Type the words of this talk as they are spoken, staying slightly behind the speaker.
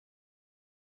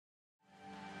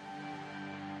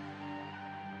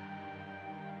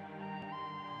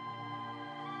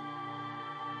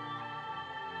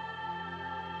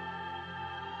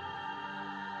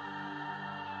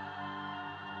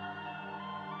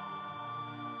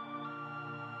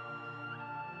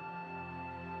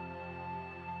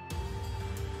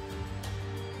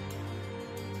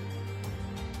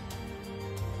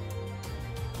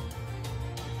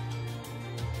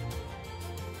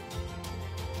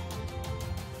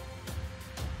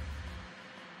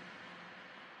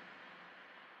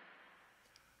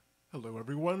Hello,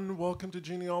 everyone. Welcome to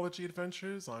Genealogy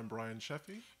Adventures. I'm Brian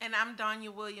Sheffy. And I'm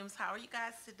Donya Williams. How are you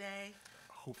guys today?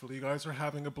 Hopefully, you guys are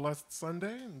having a blessed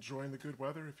Sunday, enjoying the good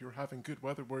weather if you're having good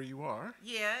weather where you are.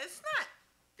 Yeah, it's not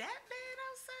that bad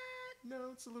outside.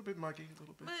 No, it's a little bit muggy, a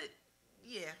little bit. But,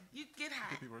 yeah, you get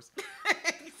hot. It could be worse.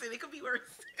 You said it could be worse.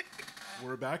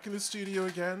 We're back in the studio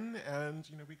again, and,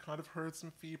 we kind of heard some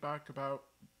feedback about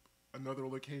another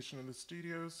location in the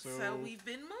studio, So we've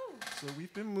been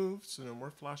moved. So no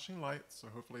more flashing lights, so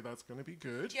hopefully that's going to be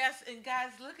good. Yes, and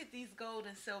guys, look at these gold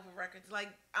and silver records. Like,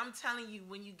 I'm telling you,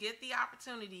 when you get the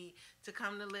opportunity to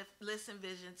come to Listen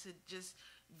Vision to just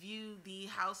view the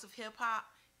House of Hip Hop,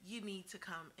 you need to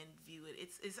come and view it.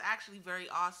 It's actually very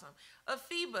awesome.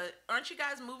 Afiba, aren't you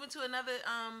guys moving to another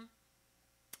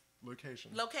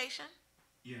location?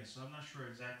 Yeah, so I'm not sure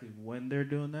exactly when they're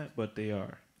doing that, but they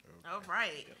are. Okay. All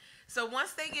right. So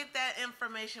once they get that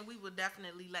information, we will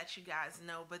definitely let you guys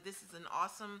know. But this is an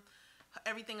awesome,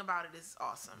 everything about it is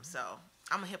awesome. So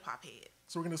I'm a hip hop head.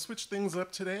 So we're going to switch things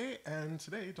up today. And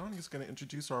today, Donnie's going to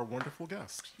introduce our wonderful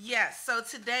guest. Yes. So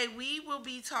today we will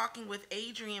be talking with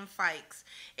Adrian Fikes.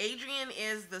 Adrian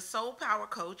is the Soul Power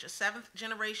Coach, a 7th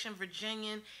generation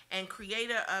Virginian and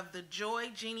creator of the Joy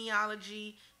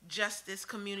Genealogy Justice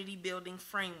Community Building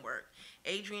Framework.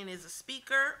 Adrian is a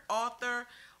speaker, author,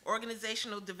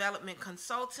 organizational development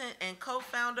consultant, and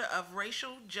co-founder of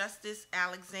Racial Justice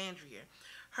Alexandria.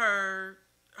 Her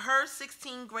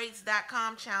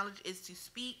 16greats.com challenge is to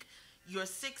speak your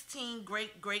 16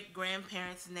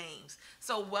 great-great-grandparents' names.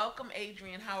 So welcome,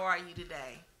 Adrian. How are you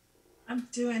today? I'm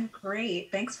doing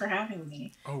great. Thanks for having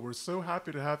me. Oh, we're so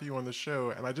happy to have you on the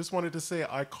show. And I just wanted to say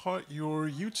I caught your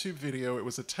YouTube video. It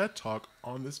was a TED Talk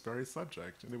on this very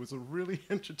subject, and it was a really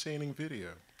entertaining video.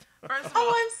 First of all,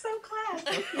 I'm so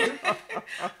glad.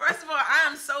 First of all, I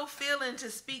am so feeling to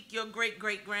speak your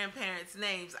great-great-grandparents'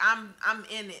 names. I'm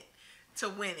in it to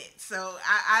win it. So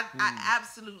I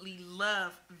absolutely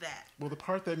love that. Well, the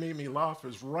part that made me laugh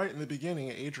is right in the beginning.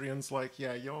 Adrian's like,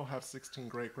 yeah, y'all have 16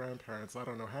 great-grandparents. I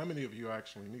don't know how many of you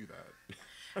actually knew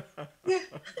that.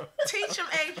 Teach them,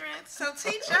 Adrian. So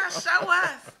teach us, show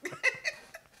us.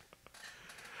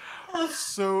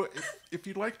 So if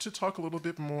you'd like to talk a little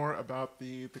bit more about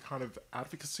the kind of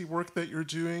advocacy work that you're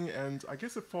doing, and I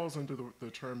guess it falls under the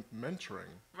term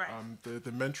mentoring, right?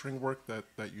 The mentoring work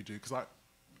that you do, because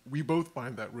we both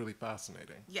find that really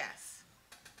fascinating. Yes.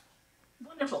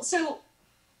 Wonderful. So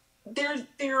there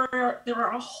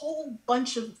are a whole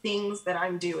bunch of things that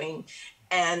I'm doing,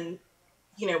 and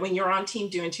when you're on team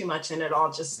doing too much, and it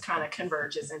all just kind of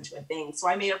converges into a thing. So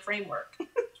I made a framework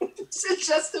to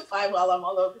justify while I'm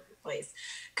all over the place,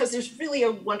 because there's really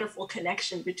a wonderful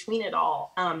connection between it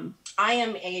all. I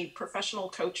am a professional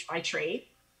coach by trade,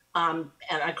 and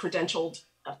a credentialed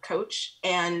coach,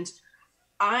 and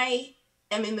I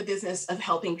am in the business of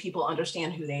helping people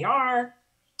understand who they are,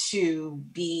 to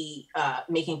be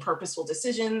making purposeful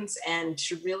decisions, and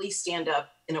to really stand up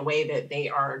in a way that they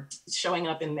are showing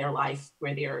up in their life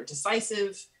where they are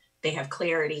decisive, they have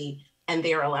clarity, and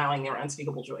they are allowing their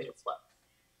unspeakable joy to flow.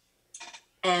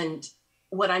 And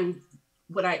what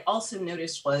I also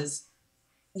noticed was,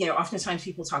 oftentimes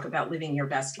people talk about living your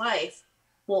best life.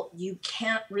 Well, you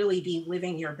can't really be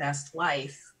living your best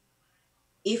life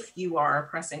if you are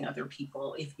oppressing other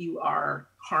people, if you are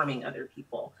harming other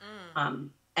people.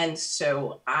 And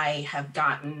so I have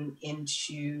gotten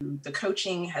into the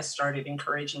coaching, has started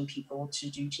encouraging people to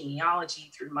do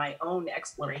genealogy through my own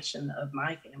exploration of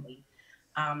my family.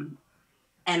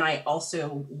 And I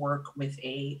also work with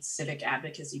a civic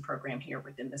advocacy program here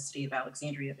within the city of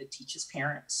Alexandria that teaches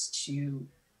parents to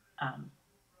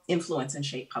influence and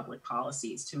shape public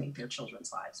policies to make their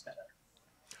children's lives better.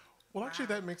 Well, actually,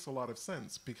 that makes a lot of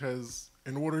sense, because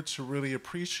in order to really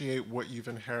appreciate what you've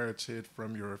inherited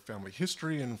from your family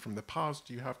history and from the past,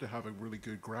 you have to have a really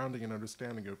good grounding and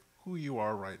understanding of who you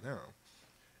are right now.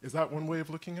 Is that one way of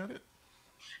looking at it?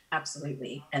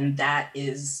 Absolutely. And that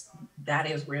is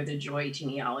where the Joy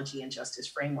Genealogy and Justice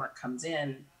Framework comes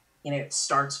in. It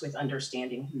starts with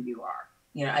understanding who you are.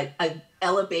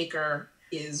 Ella Baker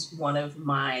is one of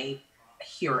my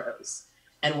heroes.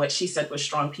 And what she said was,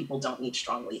 strong people don't need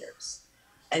strong leaders.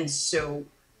 And so,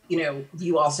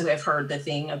 you also have heard the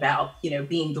thing about,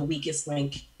 being the weakest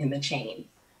link in the chain.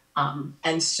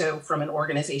 And so from an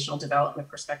organizational development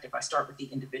perspective, I start with the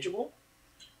individual.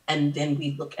 And then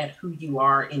we look at who you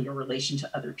are in your relation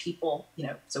to other people,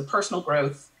 so personal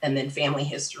growth, and then family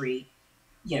history,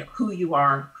 who you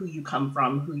are, who you come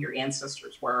from, who your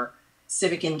ancestors were,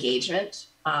 civic engagement.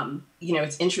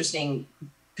 It's interesting,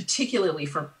 particularly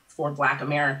for Black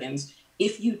Americans,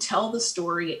 if you tell the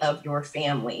story of your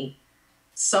family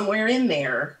somewhere in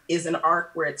there is an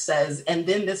arc where it says, and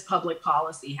then this public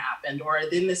policy happened, or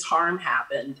then this harm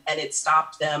happened, and it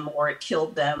stopped them, or it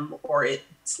killed them, or it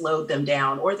slowed them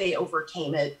down, or they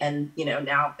overcame it, and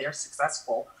now they're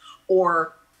successful,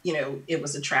 or it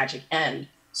was a tragic end.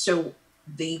 So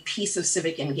the piece of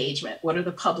civic engagement, what are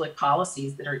the public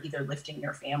policies that are either lifting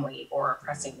your family or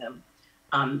oppressing them?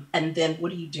 And then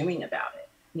what are you doing about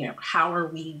it? How are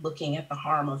we looking at the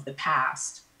harm of the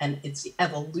past and its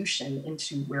evolution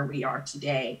into where we are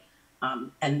today?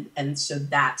 And so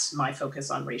that's my focus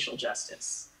on racial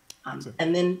justice.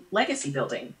 And then legacy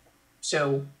building.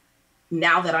 So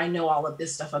now that I know all of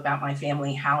this stuff about my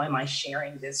family, how am I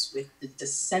sharing this with the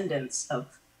descendants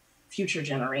of future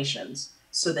generations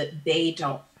so that they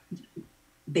don't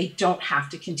have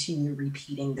to continue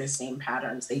repeating the same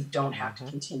patterns. They don't have to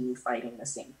continue fighting the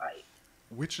same fight.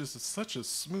 Which is such a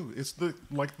smooth, it's the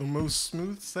most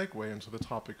smooth segue into the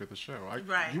topic of the show.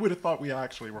 Right. You would have thought we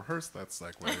actually rehearsed that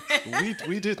segue.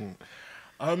 we didn't.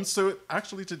 So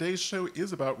actually today's show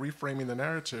is about reframing the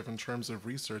narrative in terms of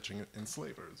researching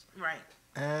enslavers. Right.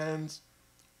 And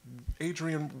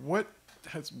Adrian,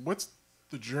 what's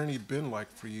the journey been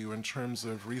like for you in terms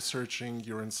of researching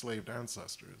your enslaved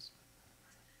ancestors?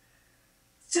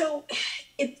 So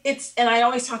it's, and I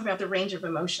always talk about the range of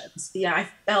emotions. I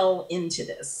fell into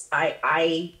this.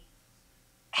 I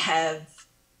have,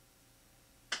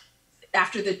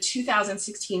 after the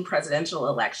 2016 presidential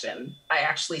election, I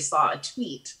actually saw a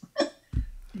tweet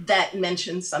that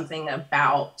mentioned something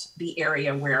about the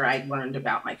area where I learned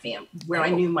about my family, where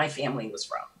I knew my family was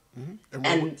from. Mm-hmm.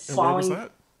 And where was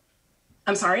that?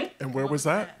 I'm sorry? And where was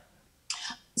that?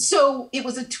 So it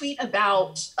was a tweet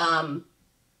about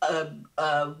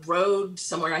a road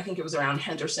somewhere, I think it was around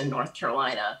Henderson, North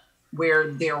Carolina,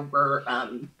 where there were,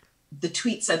 the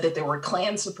tweet said that there were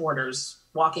Klan supporters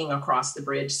walking across the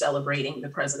bridge celebrating the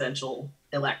presidential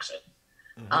election.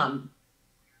 Mm-hmm.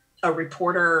 A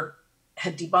reporter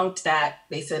had debunked that.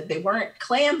 They said they weren't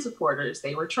Klan supporters,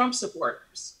 they were Trump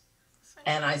supporters.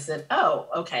 And I said, oh,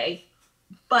 okay.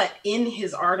 But in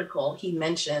his article, he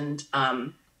mentioned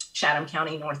Chatham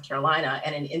County, North Carolina,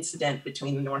 and an incident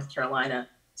between the North Carolina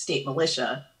state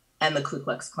militia and the Ku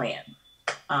Klux Klan.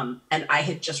 And I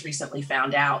had just recently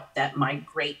found out that my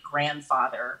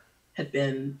great-grandfather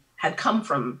had come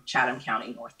from Chatham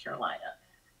County, North Carolina.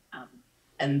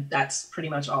 And that's pretty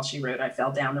much all she wrote. I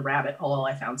fell down the rabbit hole.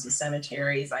 I found some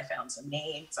cemeteries. I found some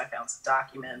names. I found some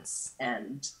documents.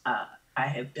 And I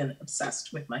have been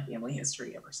obsessed with my family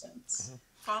history ever since. Mm-hmm.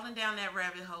 Falling down that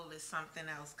rabbit hole is something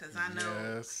else, because I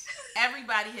know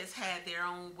everybody has had their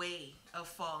own way of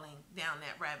falling down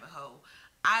that rabbit hole.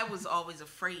 I was always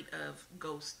afraid of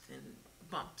ghosts and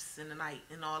bumps in the night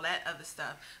and all that other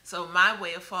stuff. So my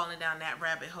way of falling down that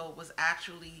rabbit hole was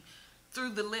actually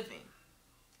through the living.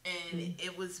 And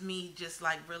it was me just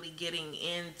like really getting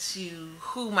into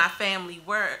who my family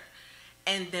were.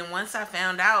 And then once I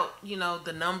found out,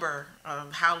 the number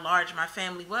of how large my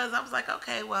family was, I was like,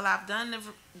 okay, well, I've done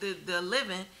the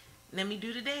living. Let me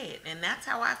do the dead. And that's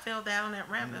how I fell down that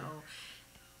rabbit hole.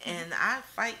 And I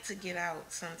fight to get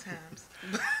out sometimes.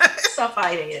 Stop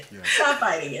fighting it. Yeah. Stop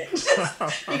fighting it.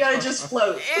 You gotta just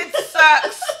float. It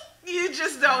sucks. You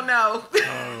just don't know.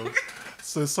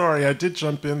 So sorry, I did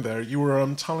jump in there. You were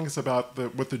telling us about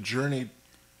what the journey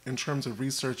in terms of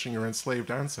researching your enslaved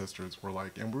ancestors were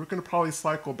like. And we're going to probably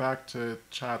cycle back to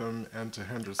Chatham and to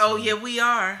Henderson. Oh, yeah, we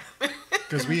are.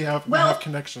 Because we have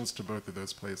connections to both of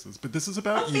those places. But this is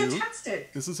about you.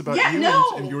 Fantastic. This is about you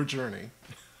and your journey.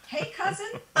 Hey,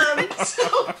 cousin.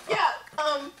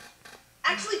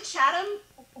 Actually, Chatham,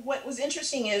 what was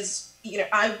interesting is,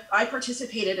 I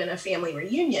participated in a family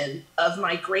reunion of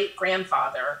my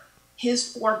great-grandfather,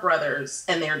 his 4 brothers,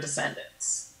 and their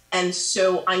descendants. And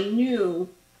so I knew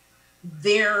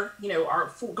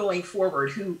our going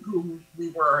forward, who we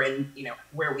were and,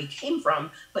 where we came from,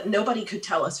 but nobody could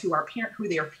tell us who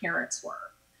their parents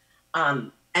were.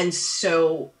 And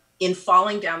so in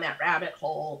falling down that rabbit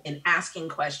hole and asking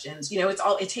questions,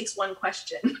 it takes one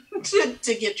question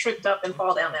to get tripped up and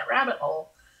fall down that rabbit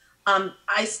hole.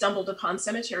 I stumbled upon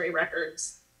cemetery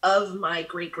records of my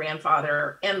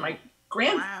great-grandfather and my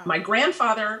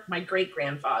grandfather, my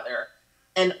great-grandfather,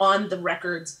 and on the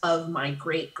records of my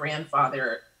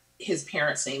great-grandfather, his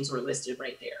parents' names were listed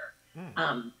right there.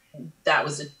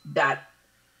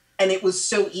 And it was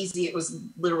so easy. It was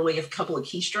literally a couple of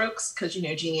keystrokes because,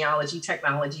 genealogy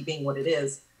technology being what it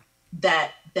is,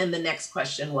 that then the next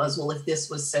question was, well, if this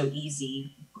was so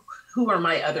easy, who are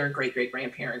my other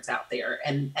great-great-grandparents out there,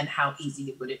 and how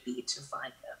easy would it be to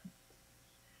find them?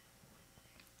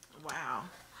 Wow.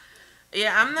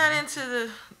 Yeah, I'm not into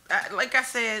like I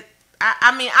said,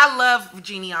 I mean, I love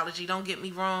genealogy, don't get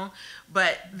me wrong,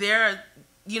 but they're,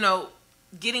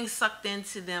 getting sucked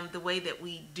into them the way that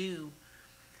we do,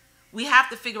 we have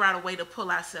to figure out a way to pull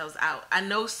ourselves out. I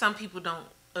know some people don't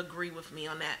agree with me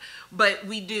on that, but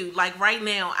we do. Like right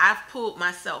now, I've pulled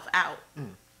myself out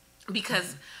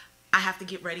because I have to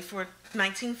get ready for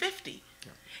 1950.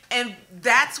 And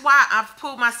that's why I've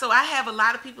pulled myself. I have a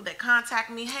lot of people that contact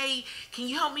me, hey, can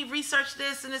you help me research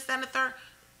this and this, that, and the third?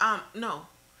 No.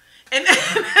 And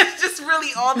that's just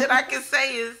really all that I can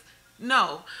say is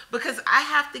no, because I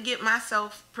have to get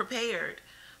myself prepared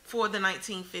for the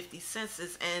 1950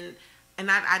 census, and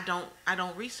I don't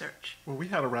research. Well, we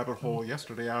had a rabbit hole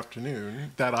yesterday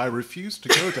afternoon that I refused to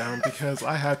go down because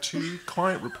I had 2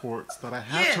 client reports that I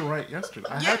had to write yesterday.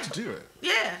 I had to do it.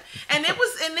 Yeah, and it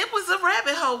was a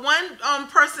rabbit hole. One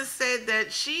person said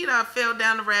that she fell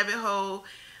down the rabbit hole.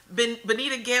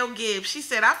 Benita Gail Gibbs, she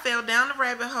said, I fell down the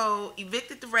rabbit hole,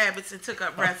 evicted the rabbits, and took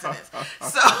up residence.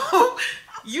 So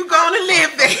you gonna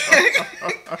live there.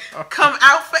 Come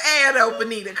out for air though,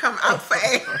 Benita. Come out for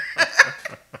air.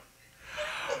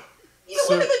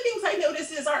 One of the things I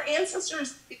notice is our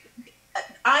ancestors,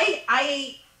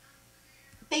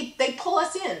 they pull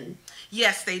us in.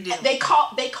 Yes, they do. They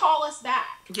call us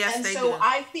back. Yes, and they so do.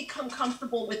 I've become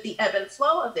comfortable with the ebb and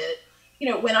flow of it.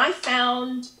 When I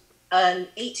found an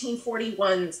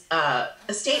 1841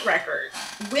 estate record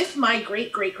with my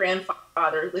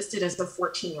great-great-grandfather listed as a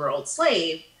 14-year-old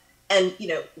slave and,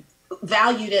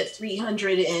 valued at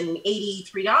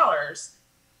 $383,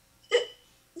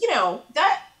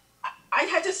 that I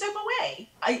had to step away.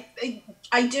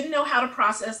 I didn't know how to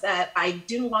process that. I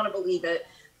didn't want to believe it.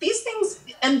 These things,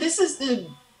 and this is the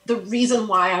reason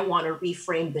why I want to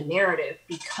reframe the narrative,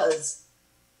 because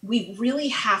we really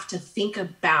have to think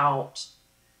about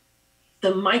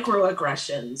the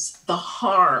microaggressions, the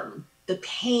harm, the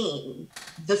pain,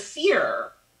 the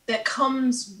fear that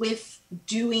comes with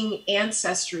doing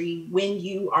ancestry when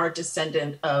you are a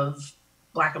descendant of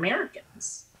Black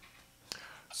Americans.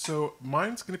 So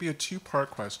mine's going to be a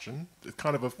 2-part question,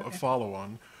 kind of a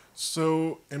follow-on.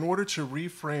 So in order to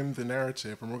reframe the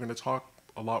narrative, and we're going to talk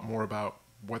a lot more about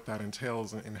what that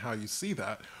entails and how you see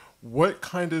that, what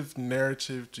kind of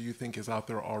narrative do you think is out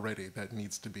there already that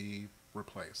needs to be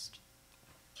replaced?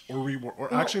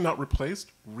 Or actually not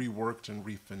replaced, reworked and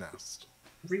refinessed.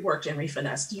 Reworked and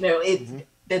refinessed.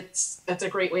 That's a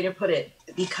great way to put it,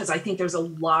 because I think there's a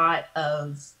lot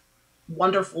of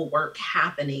wonderful work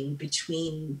happening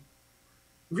between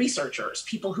researchers,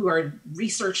 people who are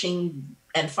researching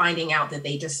and finding out that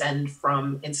they descend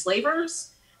from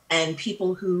enslavers, and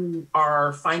people who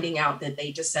are finding out that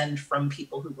they descend from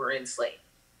people who were enslaved.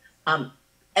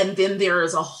 And then there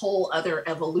is a whole other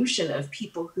evolution of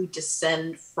people who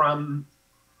descend from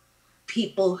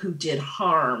people who did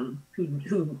harm,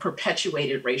 who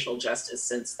perpetuated racial justice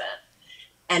since then.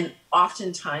 And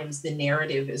oftentimes the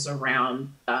narrative is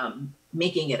around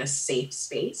making it a safe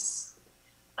space,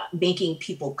 making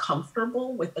people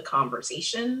comfortable with the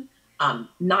conversation,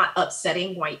 not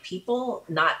upsetting white people,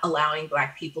 not allowing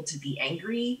Black people to be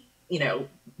angry,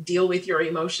 deal with your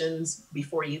emotions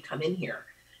before you come in here.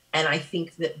 And I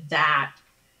think that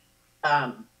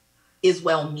is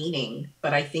well-meaning,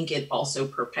 but I think it also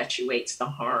perpetuates the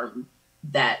harm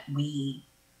that we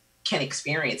can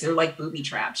experience. They're like booby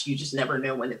traps. You just never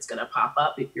know when it's going to pop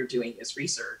up if you're doing this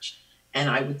research. And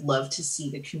I would love to see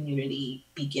the community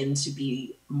begin to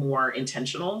be more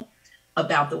intentional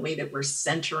about the way that we're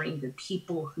centering the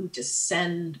people who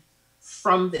descend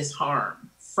from this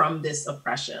harm, from this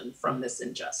oppression, from this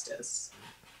injustice.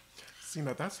 See,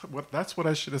 now that's what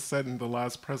I should have said in the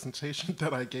last presentation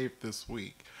that I gave this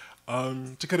week.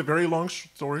 To cut a very long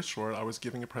story short, I was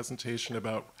giving a presentation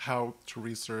about how to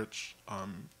research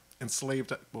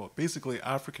basically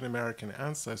African-American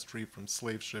ancestry from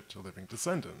slave ship to living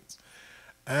descendants.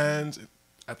 And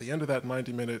at the end of that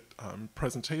 90-minute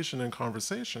presentation and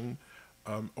conversation,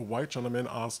 a white gentleman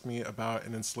asked me about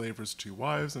an enslaver's 2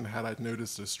 wives and had I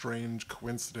noticed a strange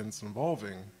coincidence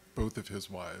involving both of his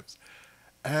wives.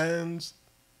 And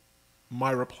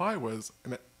my reply was,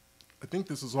 and I think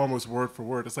this is almost word for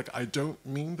word, it's like, I don't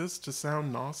mean this to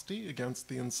sound nasty against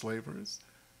the enslavers,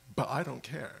 but I don't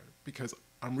care because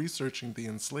I'm researching the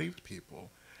enslaved people.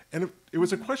 And it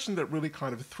was a question that really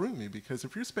kind of threw me, because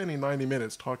if you're spending 90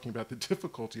 minutes talking about the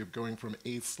difficulty of going from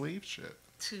a slave ship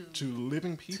to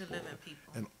living people,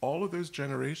 and all of those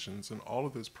generations and all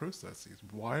of those processes,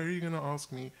 why are you going to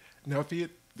ask me? Now, if the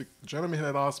gentleman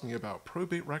had asked me about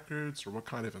probate records or what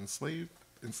kind of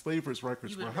enslavers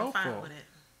records were helpful,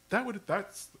 would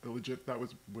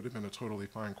have been a totally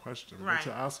fine question. Right.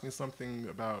 But to ask me something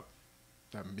about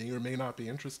that may or may not be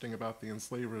interesting about the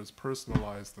enslavers' personal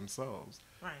lives themselves.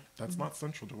 Right. That's not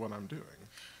central to what I'm doing.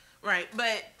 Right,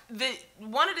 but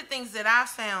one of the things that I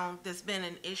found that's been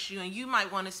an issue, and you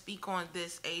might want to speak on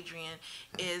this, Adrian,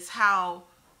 is how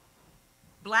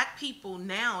black people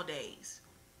nowadays,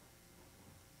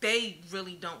 they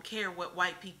really don't care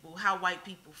how white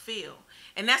people feel.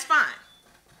 And that's fine.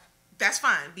 That's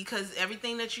fine, because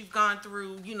everything that you've gone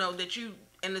through,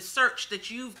 and the search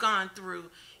that you've gone through,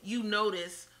 you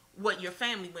notice what your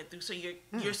family went through. So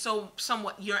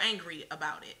you're angry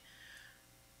about it.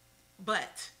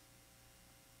 But,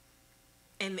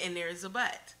 and there is a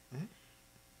but. Mm-hmm.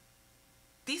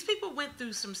 These people went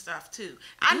through some stuff too.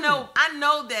 I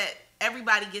know that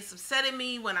everybody gets upset at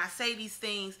me when I say these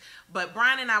things, but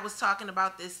Brian and I was talking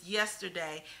about this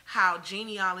yesterday, how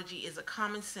genealogy is a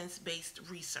common sense based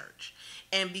research.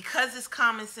 And because it's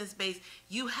common sense based,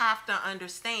 you have to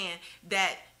understand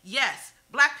that, yes,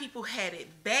 black people had it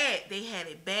bad. They had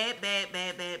it bad.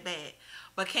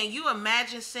 But can you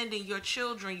imagine sending your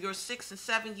children, your 6 and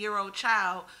 7-year-old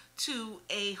child, to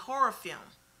a horror film?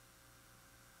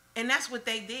 And that's what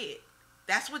they did.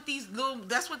 That's what these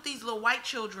little white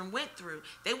children went through.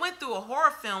 They went through a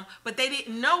horror film, but they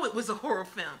didn't know it was a horror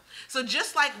film. So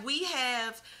just like we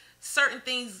have certain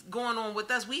things going on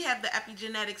with us, we have the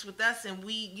epigenetics with us, and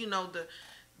we,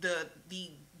 the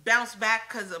bounce back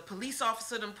because a police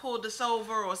officer done pulled us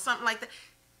over or something like that.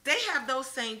 They have those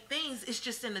same things. It's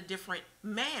just in a different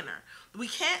manner. We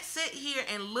can't sit here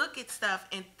and look at stuff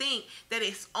and think that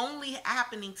it's only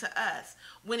happening to us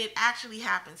when it actually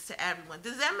happens to everyone.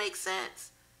 Does that make sense?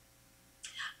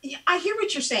 Yeah, I hear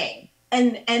what you're saying.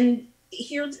 And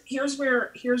here's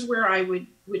where I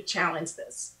would challenge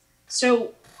this.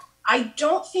 So I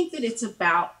don't think that it's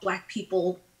about black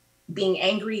people being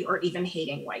angry or even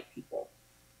hating white people.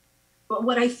 But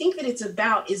what I think that it's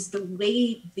about is the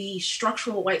way the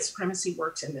structural white supremacy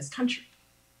works in this country.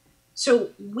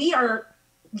 So we are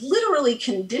literally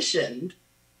conditioned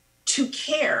to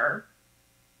care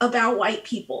about white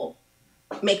people,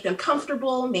 make them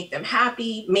comfortable, make them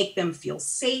happy, make them feel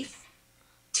safe,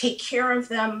 take care of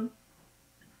them.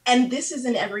 And this is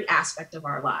in every aspect of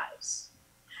our lives.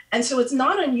 And so it's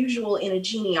not unusual in a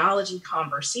genealogy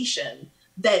conversation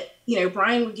that,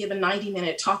 Brian would give a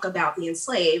 90-minute talk about the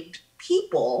enslaved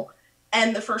people,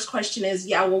 and the first question is,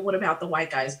 yeah, well, what about the white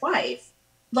guy's wife?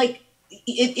 Like,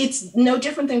 it's no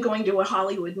different than going to a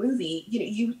Hollywood movie.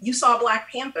 You saw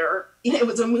Black Panther. It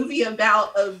was a movie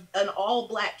about an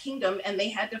all-black kingdom, and they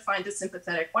had to find a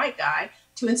sympathetic white guy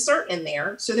to insert in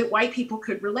there so that white people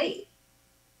could relate,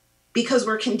 because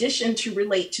we're conditioned to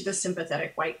relate to the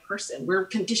sympathetic white person. We're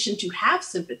conditioned to have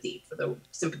sympathy for the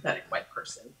sympathetic white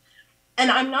person. And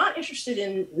I'm not interested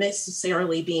in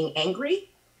necessarily being angry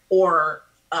or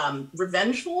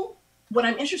revengeful. What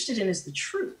I'm interested in is the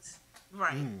truth.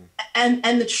 Right.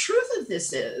 And the truth of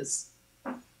this is,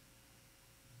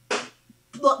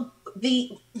 look,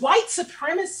 the white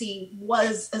supremacy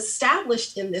was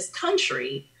established in this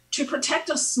country to protect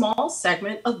a small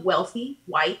segment of wealthy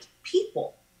white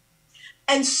people.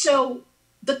 And so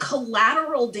the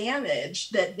collateral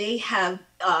damage that they have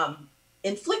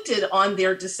inflicted on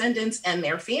their descendants and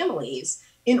their families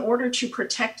in order to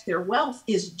protect their wealth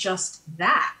is just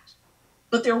that.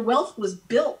 But their wealth was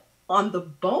built on the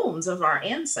bones of our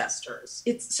ancestors.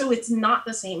 It's not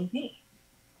the same thing.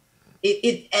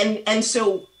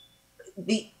 So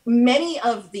many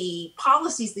of the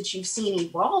policies that you've seen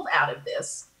evolve out of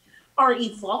this are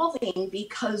evolving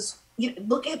because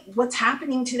look at what's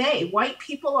happening today. White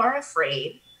people are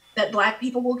afraid that Black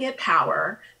people will get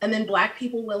power, and then Black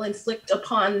people will inflict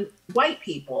upon white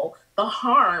people the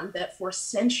harm that for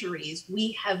centuries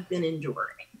we have been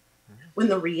enduring. When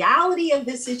the reality of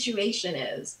this situation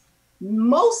is,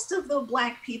 most of the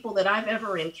Black people that I've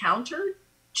ever encountered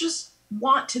just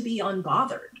want to be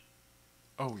unbothered.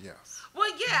 Oh, yes. Well,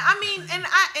 yeah, I mean, and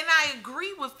I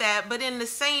agree with that, but in the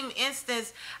same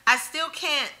instance, I still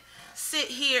can't sit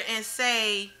here and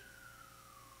say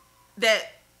that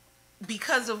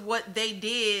because of what they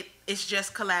did, it's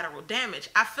just collateral damage.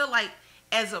 I feel like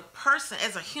as a person,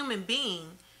 as a human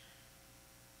being,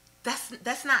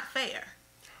 that's not fair.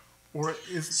 Or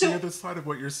is the other side of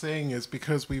what you're saying is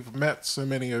because we've met so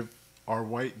many of our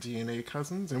white DNA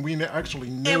cousins, and we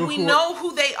actually know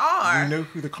who they are. We know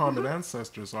who the common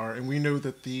ancestors are, and we know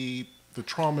that the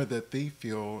trauma that they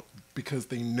feel because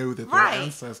they know that their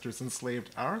ancestors enslaved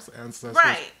our ancestors.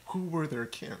 Right. Who were their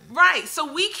kin? Right.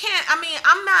 So we can't. I mean,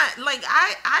 I'm not like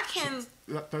I can.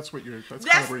 That's what you're. That's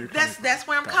kind of where you're coming from. That's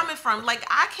where I'm coming from. Like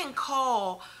I can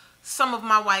call some of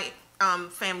my white.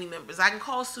 family members. I can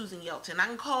call Susan Yelton. I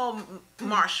can call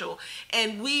Marshall,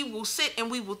 and we will sit and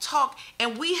we will talk,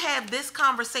 and we have this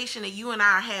conversation that you and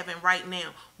I are having right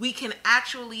now. We can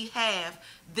actually have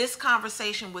this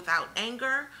conversation without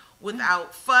anger,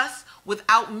 without fuss,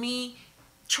 without me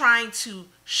trying to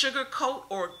sugarcoat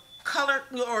or color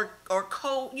or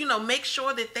code, make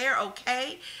sure that they're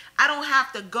okay. I don't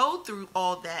have to go through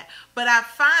all that. But I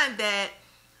find that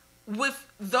with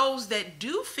those that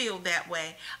do feel that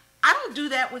way, I don't do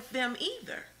that with them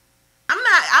either. I'm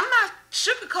not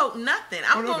sugarcoating nothing.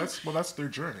 That's their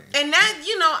journey. And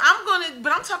that,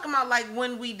 but I'm talking about like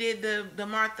when we did the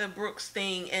Martha Brooks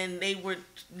thing and they would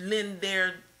lend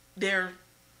their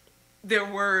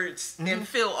words and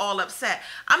feel all upset.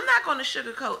 I'm not going to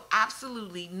sugarcoat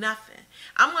absolutely nothing.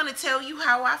 I'm going to tell you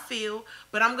how I feel,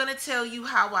 but I'm going to tell you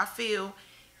how I feel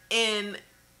in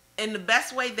the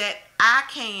best way that I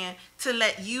can to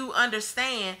let you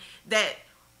understand that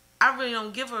I really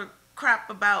don't give a crap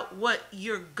about what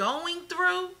you're going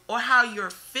through or how you're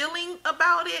feeling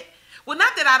about it. Well,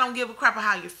 not that I don't give a crap about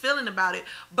how you're feeling about it,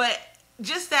 but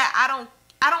just that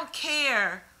I don't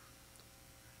care.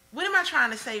 What am I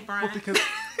trying to say, Brian? Well, because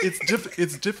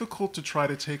it's difficult to try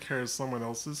to take care of someone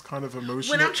else's kind of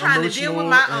emotional, when I'm trying to deal with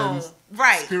my own,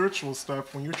 right, spiritual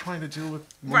stuff. When you're trying to deal with,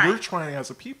 we're trying as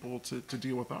a people to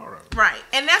deal with our own, right,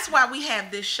 and that's why we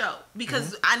have this show,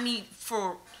 because I need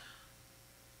for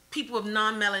people of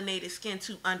non-melanated skin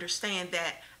to understand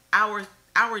that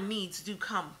our needs do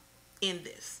come in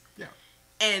this. Yeah.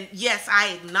 And yes,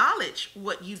 I acknowledge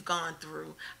what you've gone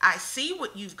through. I see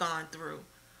what you've gone through.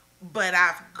 But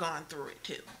I've gone through it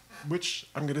too. Which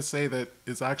I'm going to say that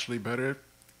is actually better.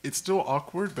 It's still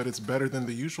awkward, but it's better than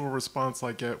the usual response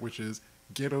I get, which is,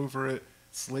 get over it.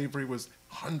 Slavery was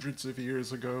hundreds of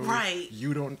years ago. Right.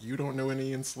 You don't know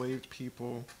any enslaved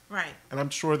people. Right. And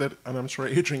I'm sure,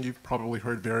 Adrian, you've probably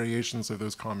heard variations of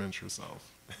those comments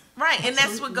yourself. Right, and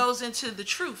that's what goes into the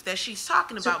truth that she's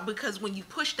talking about, because when you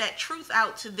push that truth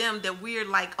out to them that we're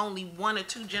like only 1 or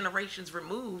 2 generations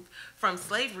removed from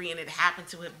slavery, and it happened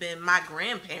to have been my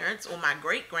grandparents or my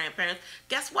great-grandparents,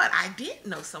 guess what? I did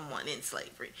know someone in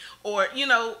slavery. Or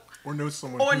know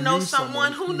someone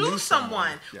who knew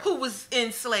someone who was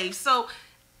enslaved. So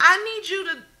I need you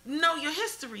to know your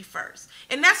history first.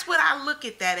 And that's what I look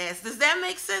at that as. Does that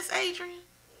make sense, Adrian?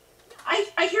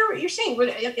 I hear what you're saying,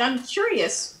 but I'm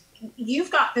curious. You've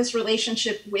got this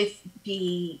relationship with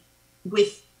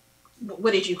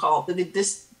what did you call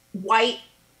this white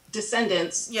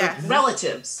descendants,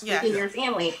 relatives in your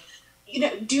family.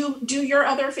 Do your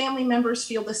other family members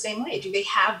feel the same way? Do they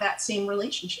have that same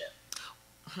relationship?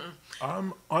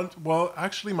 Well,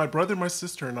 actually, my brother, my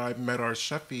sister, and I met our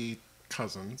Shefi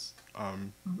cousins,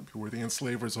 who were the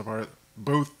enslavers of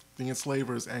both the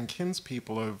enslavers and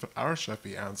kinspeople of our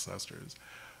Shefi ancestors.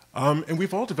 And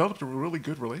we've all developed a really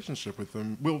good relationship with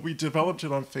them. Well, we developed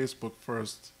it on Facebook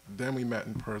first, then we met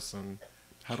in person,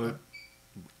 had an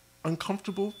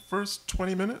uncomfortable first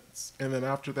 20 minutes, and then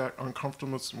after that,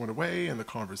 uncomfortableness went away and the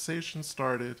conversation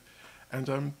started.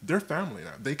 And they're family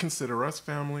now. They consider us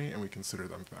family, and we consider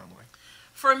them family.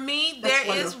 For me,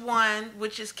 there is one,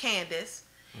 which is Candace.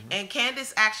 And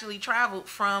Candace actually traveled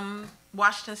from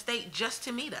Washington State just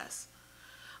to meet us.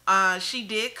 She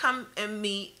did come and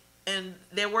meet, and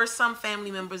there were some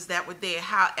family members that were there.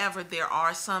 However, there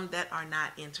are some that are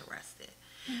not interested.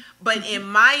 But in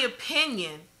my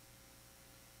opinion,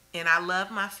 and I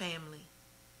love my family,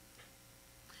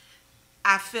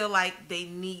 I feel like they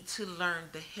need to learn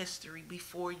the history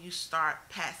before you start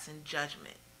passing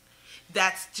judgment.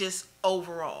 That's just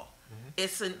overall.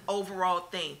 It's an overall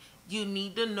thing. You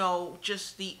need to know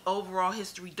just the overall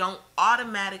history. Don't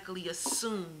automatically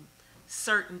assume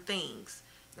certain things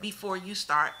before you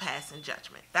start passing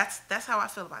judgment. That's how I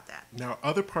feel about that. Now,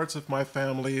 other parts of my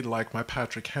family, like my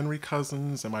Patrick Henry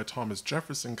cousins and my Thomas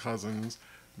Jefferson cousins,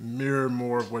 mirror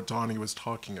more of what Donnie was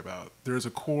talking about. There's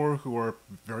a core who are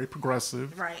very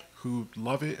progressive, who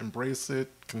love it, embrace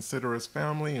it, consider us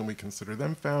family, and we consider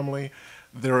them family.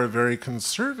 There are very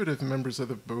conservative members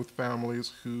of both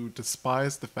families who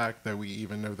despise the fact that we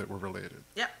even know that we're related.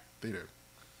 Yep. They do.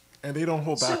 And they don't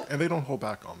hold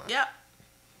back on that. Yep.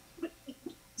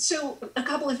 So a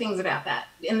couple of things about that,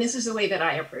 and this is the way that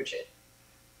I approach it.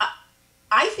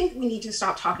 I think we need to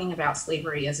stop talking about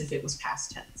slavery as if it was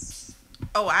past tense.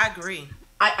 Oh, I agree.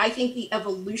 I think the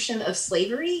evolution of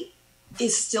slavery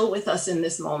is still with us in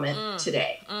this moment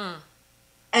today.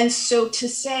 And so to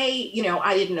say,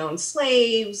 I didn't own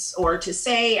slaves, or to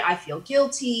say I feel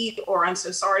guilty, or I'm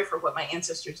so sorry for what my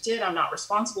ancestors did, I'm not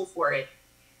responsible for it,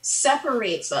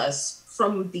 separates us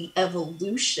from the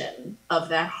evolution of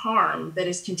that harm that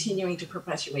is continuing to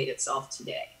perpetuate itself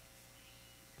today.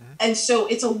 And so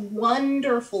it's a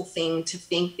wonderful thing to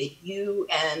think that you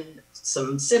and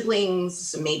some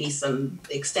siblings, maybe some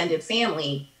extended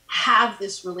family, have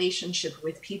this relationship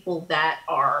with people that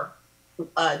are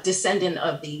a descendant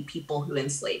of the people who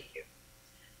enslaved you.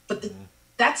 But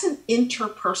that's an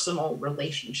interpersonal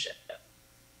relationship.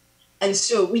 And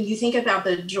so when you think about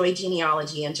the joy,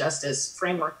 genealogy, and justice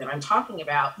framework that I'm talking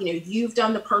about, you've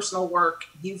done the personal work,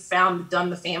 you've done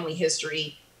the family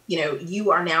history,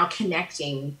 you are now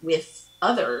connecting with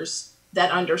others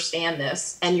that understand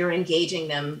this, and you're engaging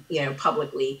them,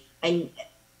 publicly. And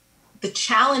the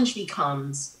challenge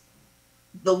becomes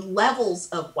the levels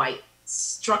of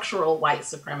structural white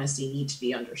supremacy need to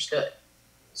be understood.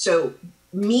 So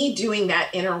me doing that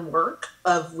inner work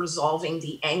of resolving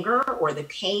the anger or the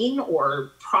pain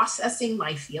or processing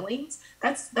my feelings,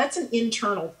 that's an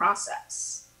internal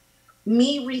process.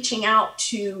 Me reaching out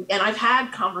to, and I've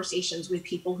had conversations with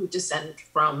people who descend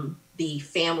from the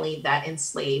family that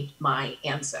enslaved my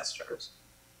ancestors.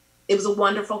 It was a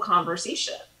wonderful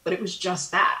conversation, but it was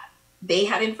just that. They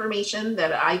had information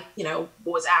that I,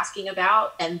 was asking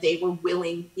about, and they were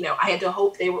willing, I had to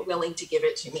hope they were willing to give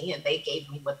it to me, and they gave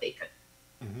me what they could.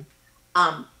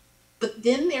 But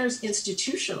then there's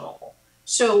institutional.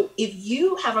 So if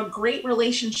you have a great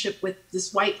relationship with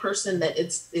this white person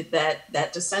that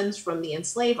descends from the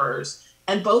enslavers,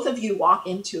 and both of you walk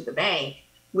into the bank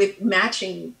with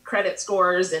matching credit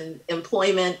scores and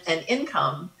employment and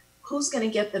income, who's going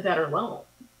to get the better loan?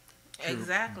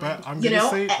 Exactly. But I'm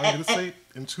gonna say,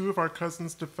 in two of our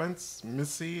cousins' defense,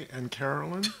 Missy and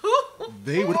Carolyn,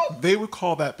 they would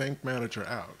call that bank manager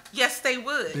out. Yes, they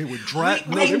would. They would drag.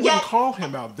 They wouldn't call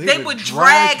him out. They would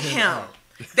drag him.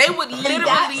 They would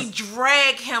literally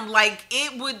drag him like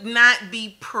it would not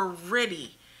be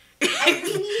pretty. And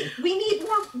we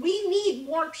need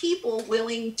more people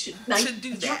willing to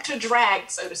do that, to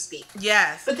drag, so to speak.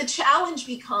 Yes. But the challenge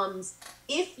becomes,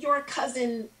 if your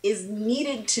cousin is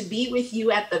needed to be with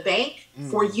you at the bank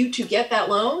for you to get that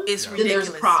loan, it's then ridiculous.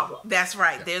 There's a problem. That's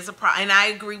right. Yeah. There's a problem. And I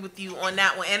agree with you on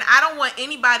that one. And I don't want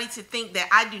anybody to think that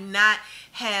I do not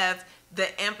have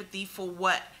the empathy for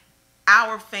what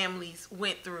our families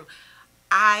went through.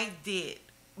 I did.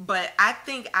 But I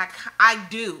think I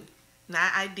do.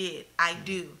 Not I did. I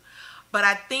do. But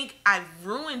I think I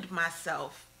ruined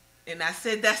myself. And I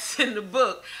said that's in the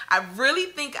book. I really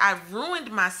think I ruined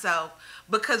myself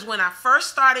because when I first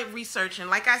started researching,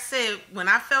 like I said, when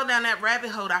I fell down that rabbit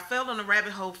hole, I fell on the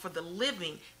rabbit hole for the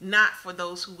living, not for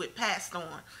those who had passed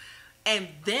on. And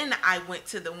then I went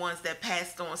to the ones that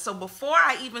passed on. So before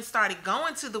I even started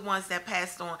going to the ones that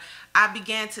passed on, I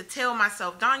began to tell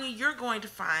myself, Danya, you're going to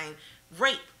find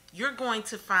rape. You're going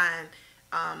to find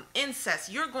incest.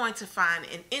 You're going to find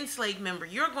an enslaved member.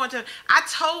 I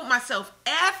told myself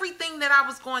everything that I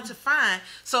was going to find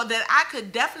so that I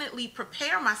could definitely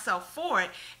prepare myself for it.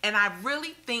 And I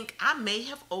really think I may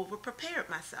have over-prepared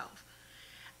myself.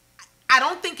 I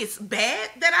don't think it's bad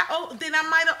that I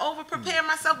might have over-prepared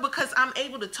myself because I'm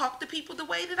able to talk to people the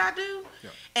way that I do.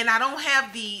 Yeah. And I don't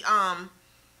have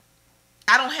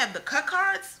the cut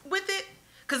cards with it.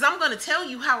 Because I'm going to tell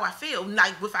you how I feel,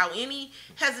 like without any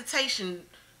hesitation.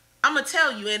 I'm going to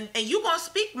tell you, and you're going to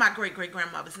speak my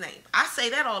great-great-grandmother's name. I say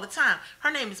that all the time.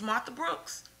 Her name is Martha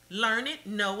Brooks. Learn it,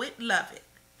 know it, love it.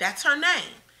 That's her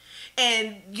name.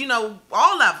 And,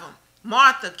 all of them,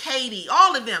 Martha, Katie,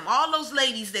 all of them, all those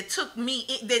ladies that took me,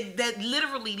 that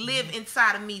literally live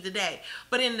inside of me today.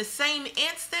 But in the same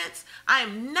instance, I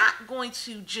am not going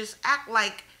to just act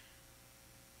like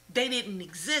they didn't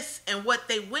exist and what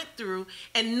they went through,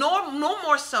 and no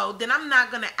more so than I'm not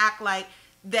going to act like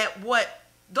that what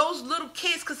those little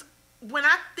kids, because when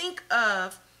I think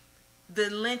of the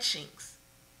lynchings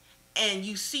and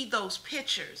you see those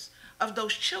pictures of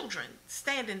those children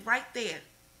standing right there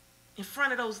in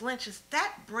front of those lynches,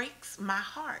 that breaks my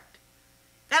heart.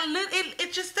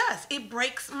 It just does. It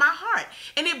breaks my heart.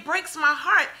 And it breaks my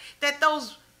heart that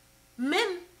those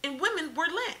men and women were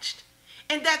lynched.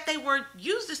 And that they were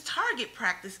used as target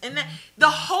practice. And that the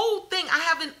whole thing, I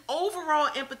have an overall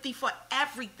empathy for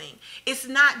everything. It's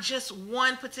not just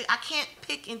one particular, I can't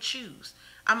pick and choose.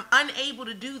 I'm unable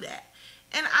to do that.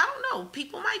 And I don't know,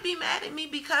 people might be mad at me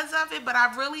because of it, but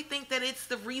I really think that it's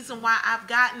the reason why I've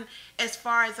gotten as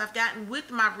far as I've gotten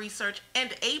with my research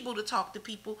and able to talk to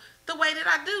people the way that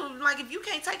I do. Like, if you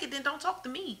can't take it, then don't talk to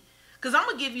me. Because I'm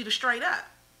going to give you the straight up.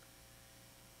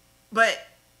 But,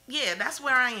 yeah, that's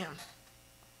where I am.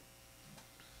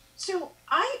 So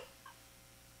I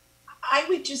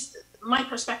would just, my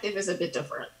perspective is a bit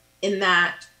different in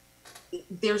that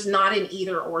there's not an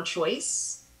either or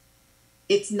choice.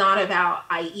 It's not about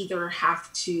I either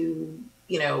have to,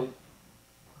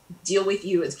 deal with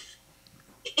you is,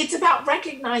 it's about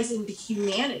recognizing the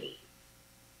humanity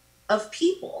of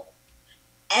people.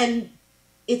 And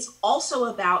it's also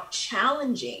about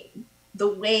challenging the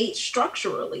way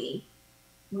structurally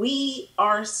we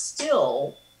are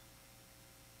still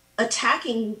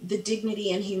attacking the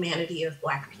dignity and humanity of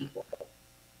Black people.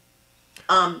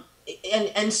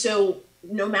 And so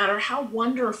no matter how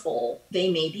wonderful they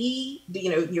may be,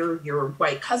 you know, your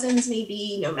white cousins may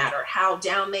be, no matter how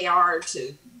down they are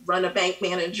to run a bank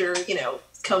manager, you know,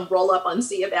 come roll up and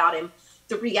see about him.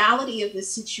 The reality of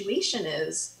this situation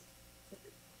is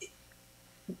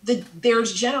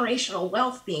there's generational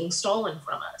wealth being stolen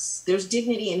from us. There's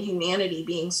dignity and humanity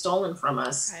being stolen from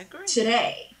us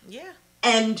today. Yeah.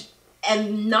 And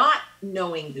not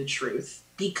knowing the truth,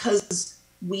 because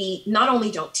we not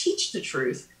only don't teach the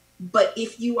truth, but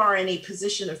if you are in a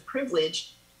position of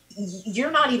privilege,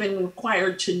 you're not even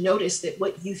required to notice that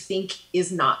what you think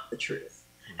is not the truth.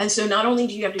 And so not only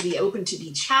do you have to be open to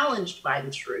be challenged by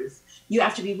the truth, you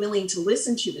have to be willing to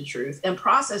listen to the truth and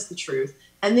process the truth.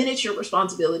 And then it's your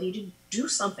responsibility to do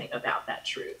something about that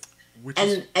truth.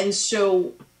 And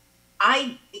so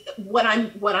what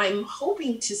I'm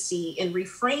hoping to see in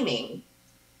reframing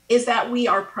is that we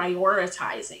are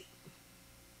prioritizing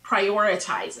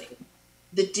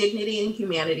the dignity and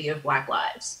humanity of Black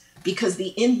lives, because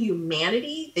the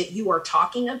inhumanity that you are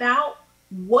talking about,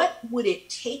 what would it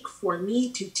take for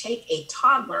me to take a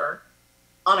toddler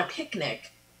on a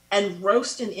picnic and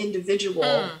roast an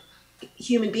individual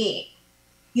human being?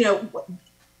 You know,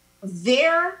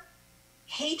 their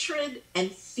hatred and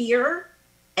fear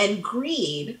and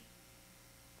greed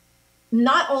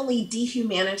not only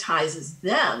dehumanizes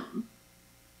them,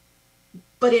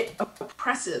 but it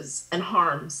oppresses and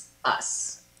harms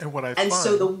us. And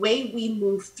so the way we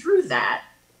move through that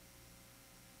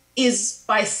is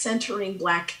by centering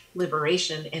Black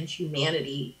liberation and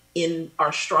humanity in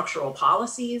our structural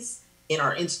policies, in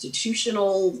our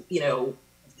institutional, you know,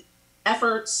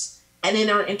 efforts, and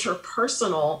in our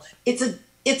interpersonal. It's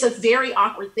a very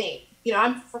awkward thing. You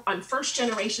know, I'm first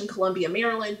generation Columbia,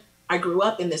 Maryland. I grew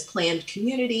up in this planned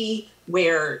community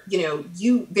where, you know,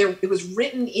 it was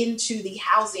written into the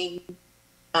housing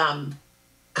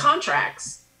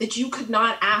contracts that you could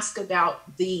not ask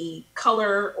about the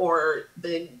color or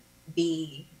the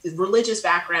religious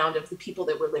background of the people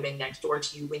that were living next door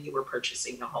to you when you were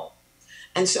purchasing a home.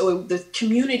 And so the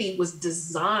community was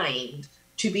designed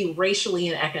to be racially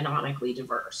and economically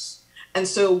diverse. And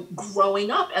so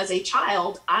growing up as a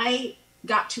child, I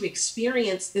got to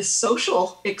experience this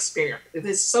social experiment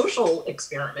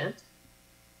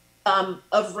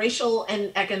of racial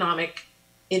and economic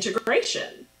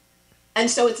integration. And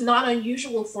so it's not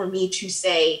unusual for me to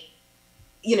say,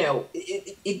 you know,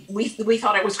 we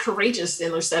thought I was courageous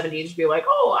in the 70s to be like,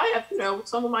 oh, I have, you know,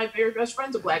 some of my very best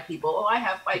friends are Black people. Oh, I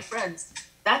have white friends.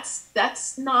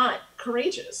 That's not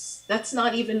courageous. That's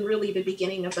not even really the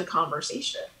beginning of the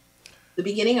conversation. The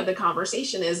beginning of the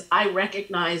conversation is I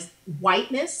recognize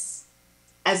whiteness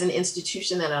as an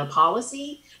institution and a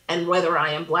policy, and whether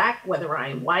I am Black, whether I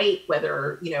am white,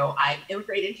 whether, you know, I'm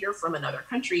immigrated here from another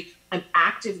country, I'm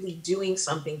actively doing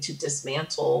something to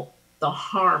dismantle the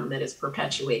harm that is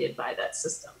perpetuated by that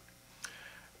system.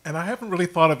 And I haven't really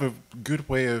thought of a good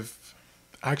way of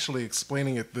actually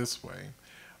explaining it this way.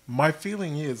 My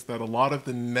feeling is that a lot of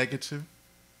the negative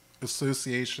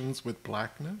associations with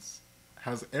Blackness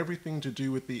has everything to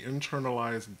do with the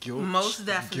internalized guilt, most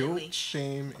definitely,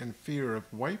 shame, and fear of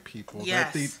white people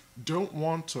yes. that they don't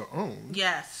want to own.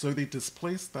 Yes. So they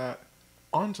displace that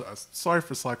onto us. Sorry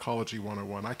for Psychology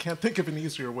 101. I can't think of an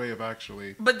easier way of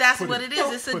actually. But that's what it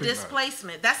is. It's a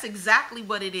displacement. That's exactly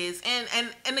what it is. And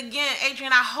again,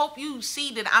 Adrian, I hope you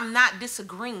see that I'm not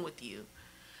disagreeing with you.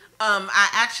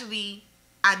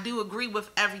 I do agree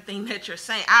with everything that you're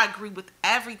saying. I agree with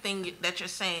everything that you're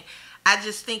saying. I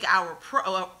just think our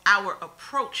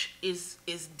approach is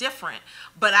different.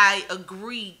 But I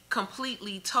agree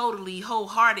completely, totally,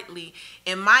 wholeheartedly.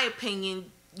 In my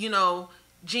opinion, you know,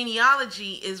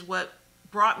 genealogy is what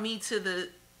brought me to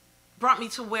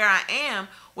where I am,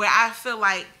 where I feel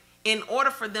like in order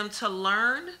for them to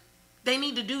learn, they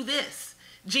need to do this.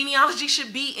 Genealogy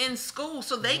should be in school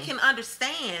so they can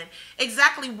understand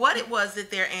exactly what it was that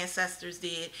their ancestors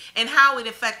did and how it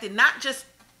affected not just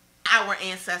our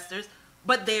ancestors,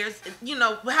 but theirs, you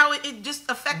know, how it just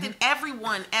affected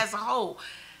everyone as a whole.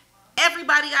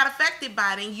 Everybody got affected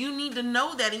by it, and you need to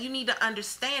know that, and you need to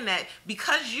understand that,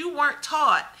 because you weren't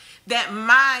taught that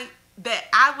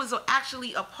I was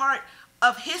actually a part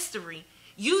of history.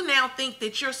 You now think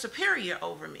that you're superior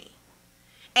over me,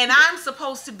 and I'm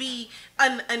supposed to be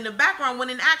in the background, when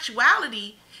in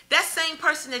actuality that same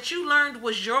person that you learned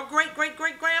was your great great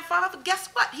great grandfather, guess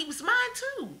what? He was mine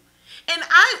too. And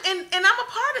I'm a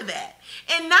part of that.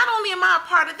 And not only am I a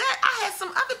part of that, I had some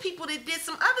other people that did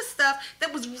some other stuff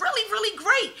that was really, really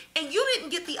great. And you didn't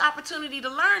get the opportunity to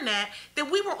learn that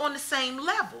we were on the same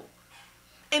level.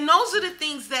 And those are the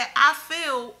things that I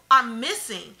feel are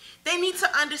missing. They need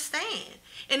to understand.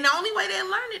 And the only way they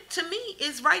learn it, to me,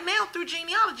 is right now through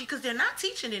genealogy, because they're not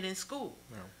teaching it in school.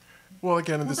 No. Well,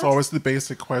 again, this is always the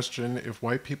basic question. If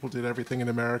white people did everything in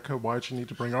America, why did you need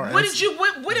to bring our ancestors?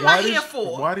 What am I here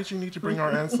for? Why did you need to bring our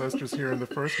ancestors here in the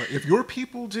first place? If your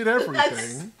people did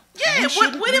everything, yeah, we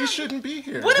shouldn't be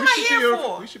here. What am I here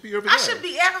for? We should be over there. I should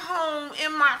be at home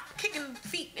in my kicking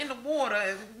feet in the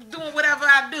water, doing whatever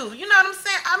I do. You know what I'm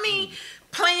saying? I mean,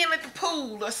 playing at the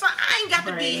pool or something. I ain't got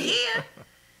to be here.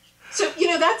 So,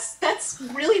 that's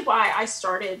really why I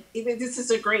started. This is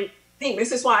a great thing.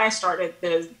 This is why I started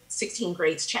the 16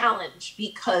 Greats Challenge,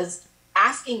 because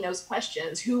asking those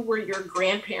questions, who were your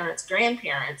grandparents'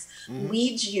 grandparents,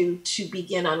 leads you to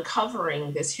begin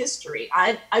uncovering this history.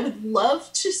 I would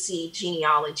love to see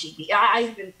genealogy I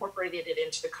have incorporated it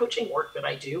into the coaching work that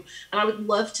I do, and I would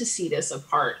love to see this a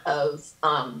part of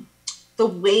the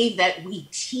way that we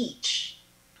teach,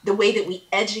 the way that we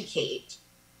educate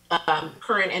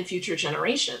current and future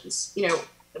generations.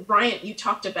 Bryant, you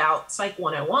talked about Psych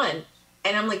 101,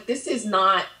 and I'm like, this is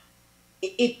not,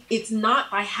 it's not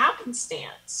by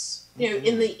happenstance.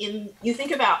 You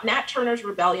think about Nat Turner's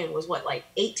Rebellion was what, like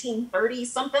 1830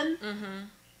 something?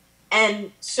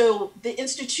 And so the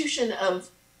institution of,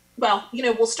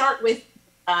 we'll start with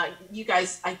you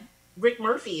guys, Rick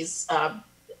Murphy's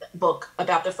book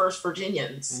about the first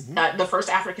Virginians, the first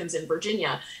Africans in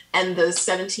Virginia, and the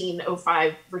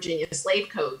 1705 Virginia slave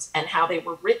codes, and how they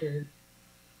were written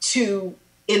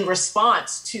in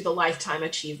response to the lifetime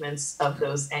achievements of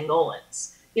those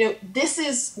Angolans. I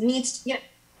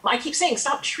keep saying,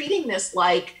 stop treating this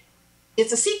like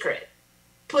it's a secret.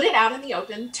 Put it out in the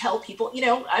open, tell people,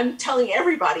 I'm telling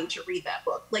everybody to read that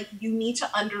book. Like, you need to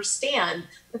understand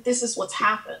that this is what's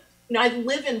happened. I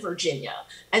live in Virginia,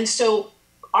 and so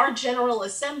our General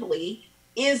Assembly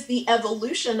is the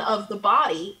evolution of the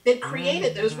body that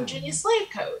created those Virginia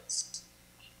slave codes.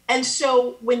 And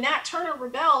so when Nat Turner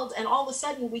rebelled and all of a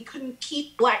sudden we couldn't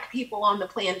keep Black people on the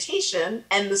plantation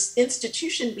and this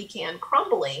institution began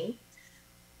crumbling,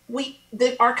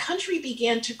 our country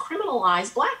began to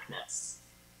criminalize Blackness.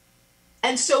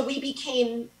 And so we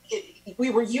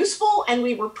were useful and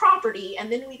we were property,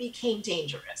 and then we became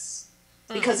dangerous.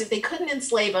 Because if they couldn't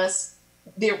enslave us,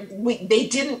 they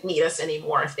didn't need us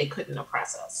anymore if they couldn't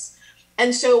oppress us.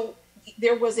 And so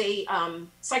there was a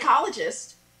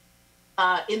psychologist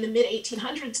in the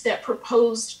mid-1800s that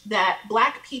proposed that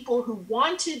Black people who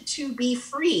wanted to be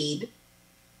freed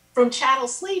from chattel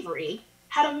slavery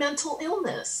had a mental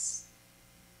illness.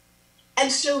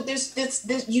 And so there's this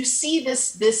you see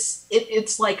this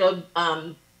it's like a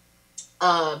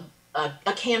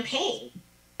campaign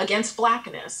against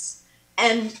Blackness.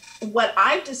 And what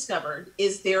I've discovered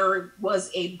is there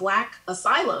was a Black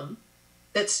asylum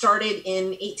that started in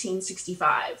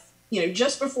 1865.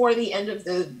 Just before the end of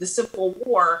the Civil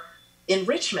War in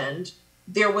Richmond,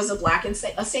 there was a Black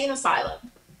insane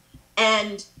asylum.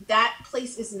 And that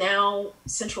place is now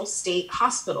Central State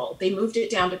Hospital. They moved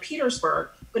it down to Petersburg.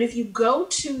 But if you go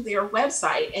to their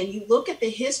website and you look at the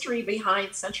history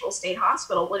behind Central State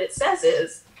Hospital, what it says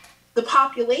is the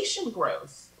population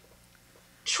growth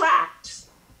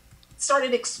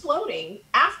started exploding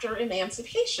after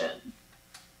emancipation.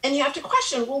 And you have to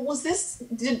question, well,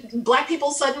 did Black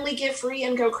people suddenly get free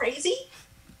and go crazy?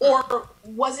 Or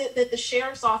was it that the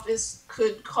sheriff's office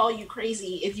could call you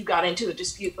crazy if you got into a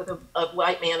dispute with a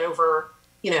white man over,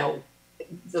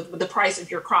 the price of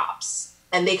your crops,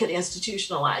 and they could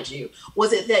institutionalize you?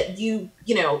 Was it that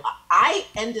I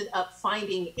ended up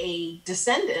finding an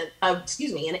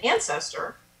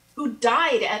ancestor who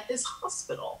died at this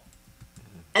hospital.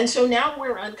 And so now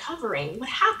we're uncovering what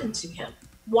happened to him.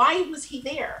 Why was he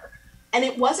there? And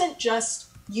it wasn't just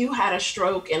you had a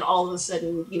stroke and all of a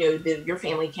sudden, your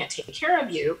family can't take care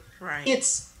of you. Right.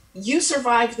 It's you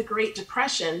survived the Great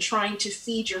Depression trying to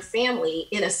feed your family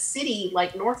in a city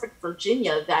like Norfolk,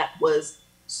 Virginia, that was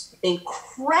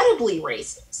incredibly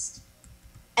racist.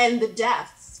 And the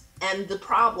deaths and the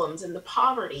problems and the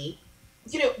poverty,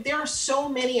 there are so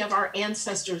many of our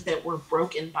ancestors that were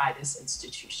broken by this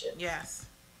institution. Yes.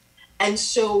 And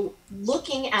so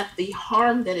looking at the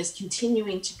harm that is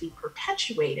continuing to be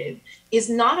perpetuated is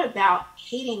not about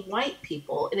hating white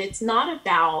people. And it's not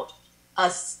about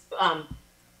us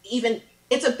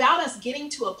it's about us getting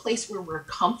to a place where we're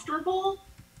comfortable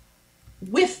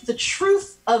with the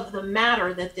truth of the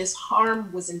matter that this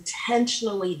harm was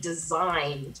intentionally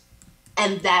designed,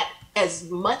 and that as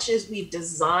much as we've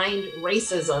designed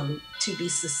racism to be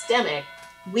systemic,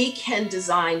 we can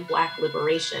design Black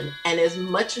liberation. And as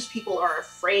much as people are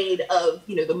afraid of,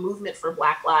 the movement for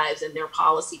Black lives and their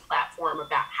policy platform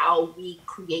about how we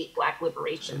create Black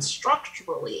liberation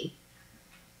structurally,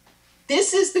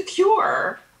 this is the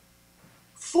cure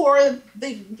for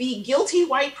the guilty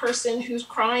white person who's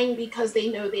crying because they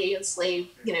know they enslaved,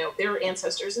 their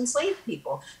ancestors enslaved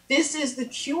people. This is the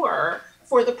cure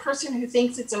for the person who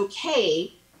thinks it's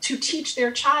okay to teach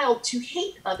their child to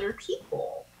hate other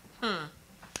people.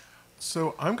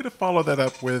 So I'm going to follow that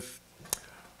up with,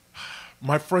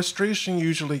 my frustration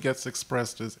usually gets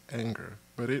expressed as anger,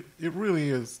 but it really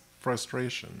is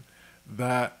frustration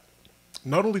that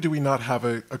not only do we not have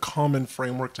a common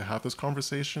framework to have this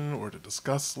conversation or to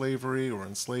discuss slavery or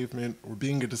enslavement or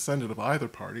being a descendant of either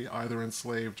party, either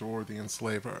enslaved or the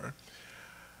enslaver,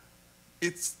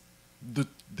 it's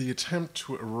the attempt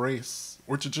to erase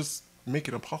or to just make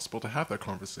it impossible to have that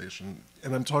conversation.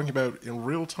 And I'm talking about in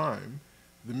real time,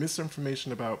 the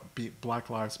misinformation about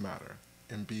Black Lives Matter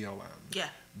and BLM. Yeah.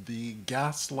 The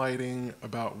gaslighting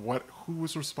about who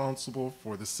was responsible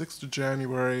for the 6th of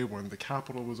January when the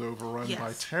Capitol was overrun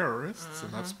by terrorists,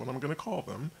 and that's what I'm going to call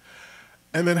them.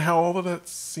 And then how all of that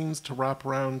seems to wrap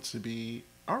around to be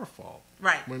our fault.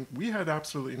 Right. When we had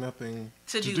absolutely nothing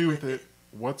to do with it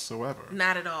whatsoever.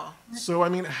 Not at all. So, I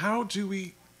mean, how do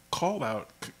we call out,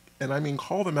 and I mean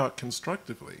call them out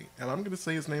constructively? And I'm going to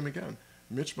say his name again.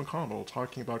 Mitch McConnell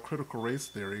talking about critical race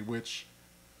theory, which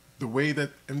the way that,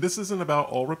 and this isn't about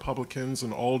all Republicans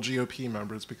and all GOP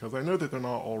members, because I know that they're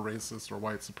not all racist or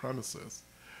white supremacists,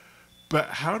 but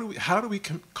how do we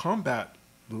combat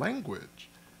language?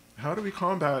 How do we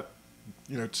combat,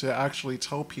 to actually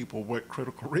tell people what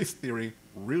critical race theory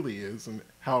really is and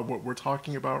how what we're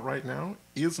talking about right now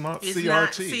is not it's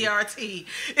CRT. Not CRT.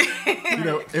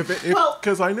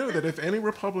 Because I know that if any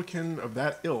Republican of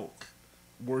that ilk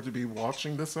were to be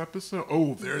watching this episode,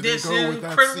 there they go with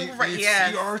that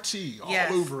CRT all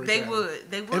over again.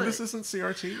 They would. And this isn't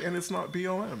CRT, and it's not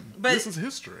BLM. But this is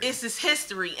history. This is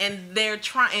history, and they're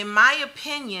trying. In my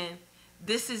opinion,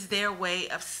 this is their way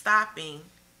of stopping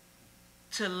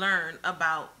to learn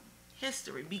about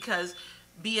history, because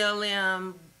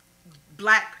BLM,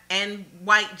 Black and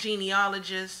white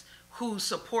genealogists who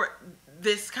support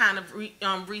this kind of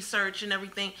research and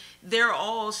everything, they're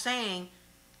all saying,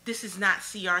 this is not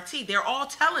CRT. They're all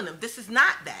telling them this is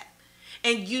not that.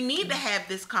 And you need to have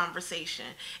this conversation.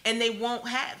 And they won't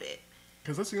have it.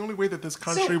 Because that's the only way that this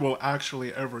country will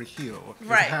actually ever heal.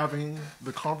 Right. Is having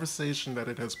the conversation that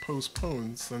it has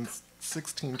postponed since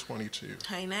 1622.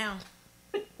 Hey, now.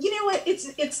 But you know what?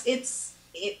 It's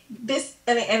this,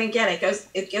 and again,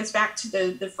 it gets back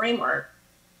to the framework.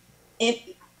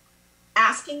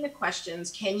 Asking the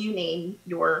questions, can you name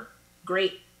your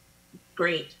great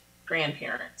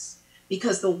grandparents?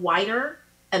 Because the whiter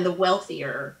and the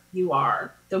wealthier you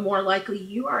are, the more likely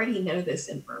you already know this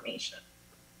information.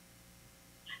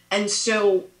 And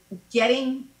so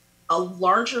getting a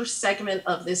larger segment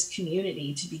of this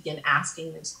community to begin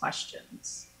asking these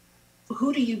questions.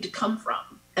 Who do you come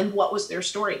from? And what was their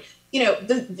story?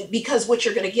 Because what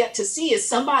you're going to get to see is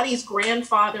somebody's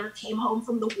grandfather came home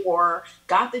from the war,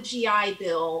 got the GI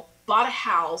Bill, bought a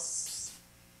house,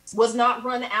 was not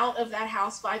run out of that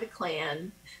house by the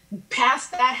Klan,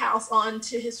 passed that house on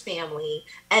to his family,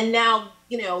 and now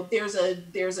there's a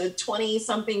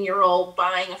 20-something-year-old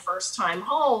buying a first-time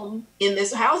home in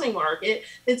this housing market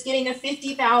that's getting a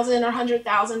 $50,000 or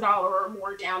 $100,000 or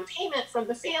more down payment from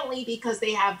the family because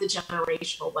they have the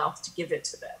generational wealth to give it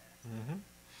to them. Mm-hmm.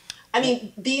 I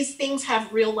mean, these things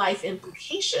have real life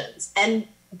implications, and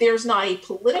there's not a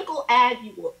political ad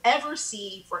you will ever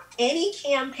see for any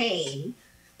campaign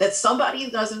that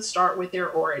somebody doesn't start with their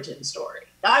origin story.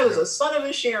 I was a son of a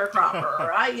sharecropper,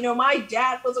 or my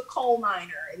dad was a coal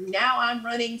miner, and now I'm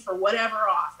running for whatever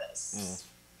office.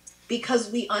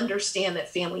 Because we understand that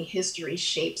family history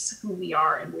shapes who we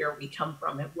are and where we come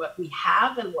from and what we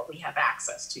have and what we have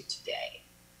access to today.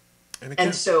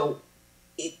 And so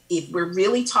if we're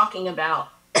really talking about,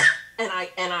 and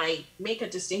I make a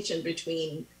distinction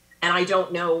between, and I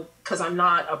don't know because I'm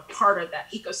not a part of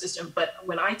that ecosystem, but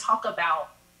when I talk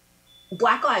about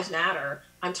Black Lives Matter,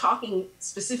 I'm talking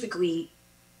specifically,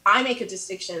 I make a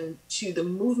distinction to the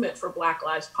movement for Black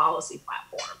Lives policy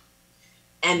platform.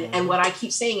 And what I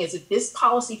keep saying is if this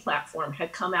policy platform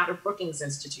had come out of Brookings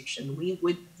Institution, you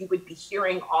would be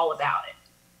hearing all about it.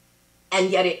 And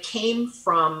yet it came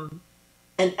from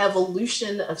an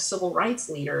evolution of civil rights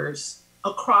leaders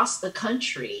across the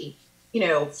country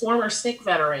former SNCC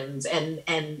veterans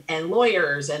and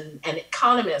lawyers and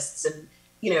economists and,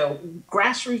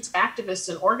 grassroots activists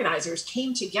and organizers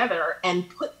came together and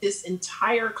put this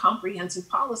entire comprehensive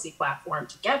policy platform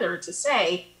together to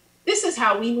say, this is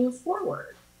how we move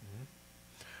forward.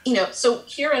 So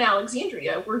here in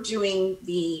Alexandria, we're doing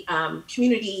the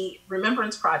Community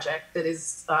Remembrance Project that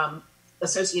is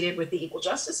associated with the Equal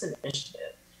Justice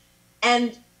Initiative.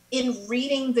 And in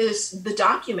reading the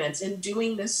documents and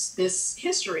doing this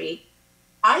history,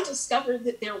 I discovered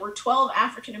that there were 12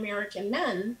 African-American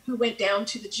men who went down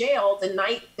to the jail the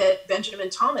night that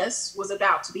Benjamin Thomas was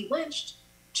about to be lynched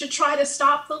to try to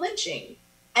stop the lynching.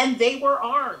 And they were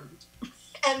armed.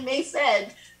 And they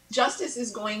said, justice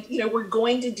is going, we're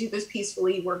going to do this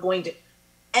peacefully. We're going to.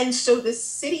 And so the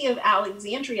city of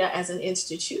Alexandria as an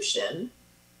institution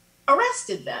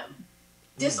arrested them,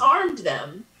 disarmed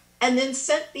them, and then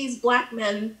sent these Black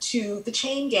men to the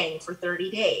chain gang for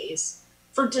 30 days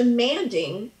for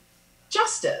demanding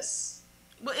justice.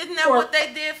 Well, isn't that what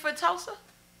they did for Tulsa?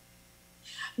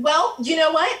 Well, you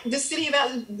know what? The city of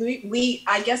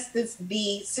I guess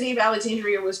the city of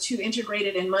Alexandria was too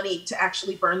integrated in money to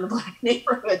actually burn the Black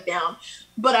neighborhood down.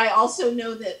 But I also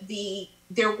know that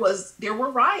there were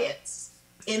riots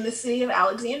in the city of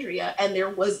Alexandria, and there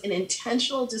was an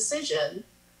intentional decision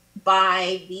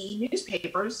by the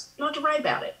newspapers not to write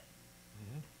about it.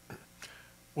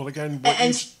 Well, again,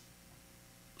 it's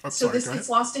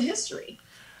lost to history.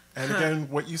 And again,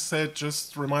 what you said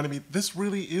just reminded me, this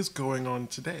really is going on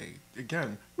today.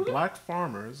 Again, Black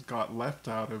farmers got left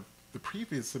out of the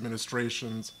previous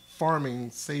administration's farming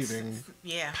saving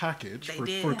package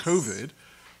for COVID.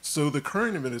 So the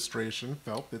current administration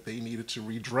felt that they needed to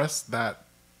redress that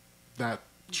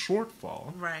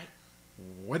shortfall. Right.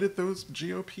 What did those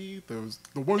GOP,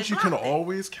 the ones you can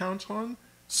always count on,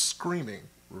 screaming,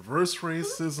 reverse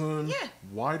racism,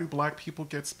 why do Black people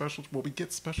get special, we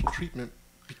get special treatment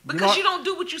because you don't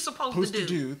do what you're supposed to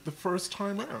do the first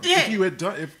time around. Yeah.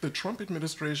 If the Trump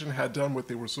administration had done what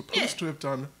they were supposed to have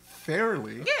done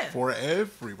fairly for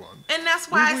everyone, and that's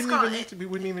why we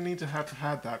wouldn't even need to have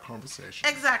had that conversation.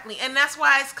 Exactly, and that's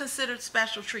why it's considered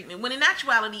special treatment. When in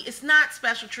actuality, it's not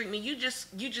special treatment. You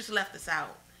just left us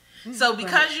out. So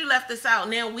because you left us out,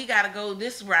 now we got to go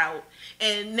this route,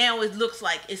 and now it looks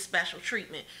like it's special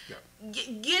treatment. Yeah.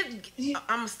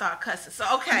 I'm gonna start cussing. So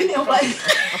okay. You know what?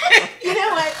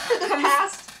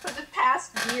 For the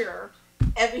past year,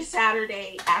 every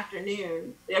Saturday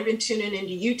afternoon, I've been tuning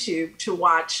into YouTube to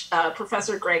watch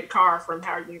Professor Greg Carr from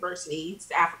Howard University.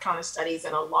 He's Africana Studies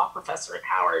and a law professor at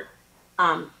Howard.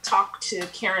 Talk to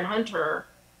Karen Hunter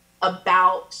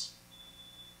about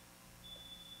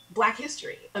Black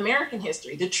history, American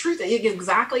history, the truth,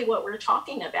 exactly what we're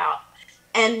talking about.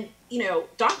 And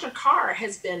Dr. Carr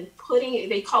has been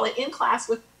they call it in class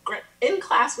with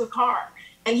Carr,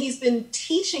 and he's been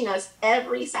teaching us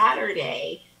every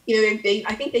Saturday.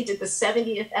 I think they did the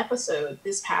 70th episode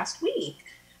this past week.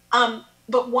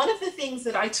 But one of the things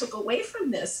that I took away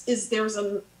from this is there was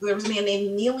a man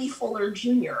named Neely Fuller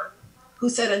Jr. who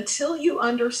said, until you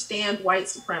understand white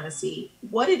supremacy,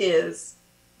 what it is,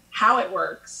 how it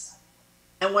works,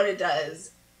 and what it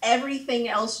does, everything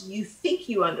else you think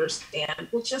you understand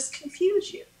will just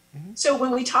confuse you. Mm-hmm. So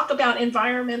when we talk about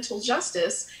environmental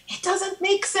justice, it doesn't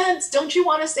make sense. Don't you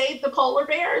want to save the polar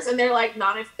bears? And they're like,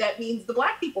 not if that means the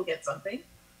Black people get something.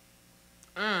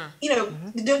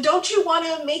 Don't you want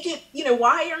to make it,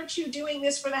 why aren't you doing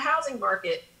this for the housing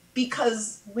market?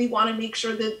 Because we want to make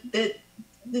sure that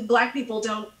the Black people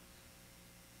don't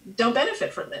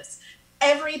benefit from this.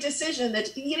 Every decision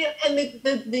that, and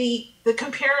the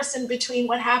comparison between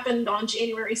what happened on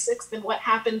January 6th and what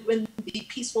happened when the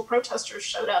peaceful protesters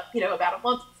showed up, about a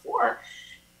month before,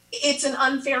 it's an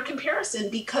unfair comparison,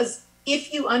 because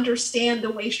if you understand the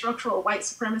way structural white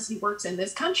supremacy works in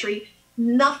this country,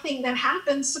 nothing that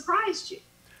happens surprised you.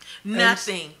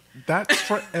 Nothing.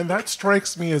 And that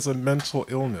strikes me as a mental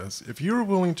illness. If you're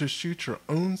willing to shoot your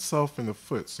own self in the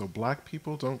foot so Black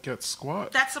people don't get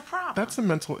squat, that's a problem. That's a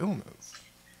mental illness.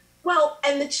 Well,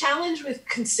 and the challenge with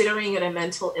considering it a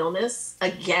mental illness,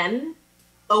 again,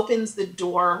 opens the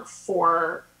door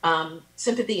for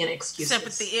sympathy and excuses.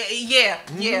 Sympathy,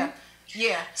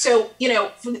 yeah. So, the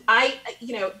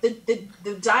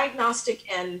Diagnostic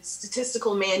and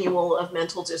Statistical Manual of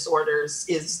Mental Disorders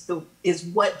is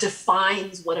what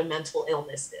defines what a mental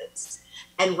illness is.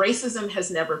 And racism has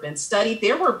never been studied.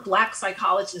 There were Black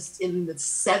psychologists in the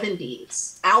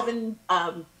 70s. Alvin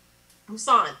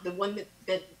Toussaint,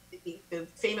 the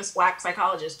famous Black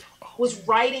psychologist, was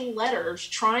writing letters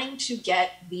trying to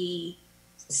get the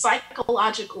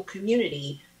psychological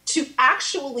community to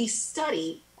actually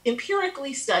study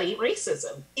empirically study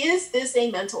racism. Is this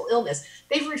a mental illness?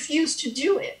 They've refused to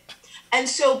do it. And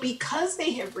so because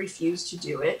they have refused to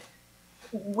do it,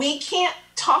 we can't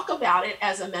talk about it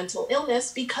as a mental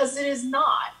illness because it is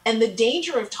not. And the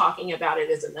danger of talking about it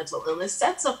as a mental illness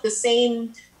sets up the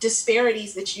same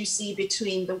disparities that you see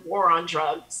between the war on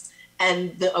drugs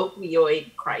and the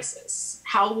opioid crisis.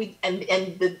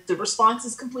 The response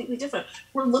is completely different.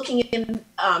 We're looking in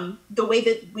the way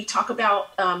that we talk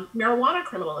about marijuana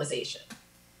criminalization.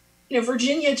 You know,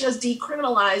 Virginia just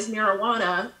decriminalized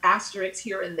marijuana, asterisks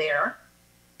here and there,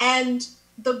 and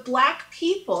the Black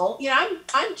people, you know,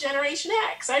 I'm Generation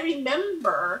X. I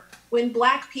remember when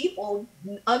Black people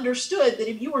understood that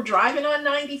if you were driving on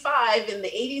 95 in the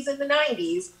 80s and the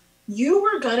 90s, you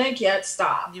were gonna get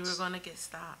stopped. You were going to get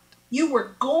stopped. You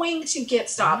were going to get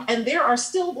stopped. Mm-hmm. And there are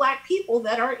still Black people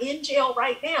that are in jail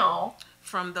right now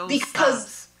from those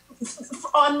because stops.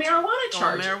 On marijuana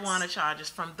charges. On marijuana charges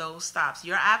from those stops.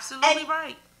 You're absolutely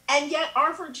right. And yet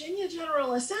our Virginia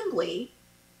General Assembly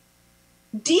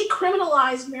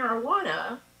decriminalized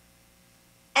marijuana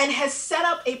and has set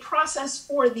up a process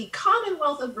for the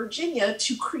Commonwealth of Virginia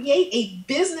to create a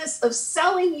business of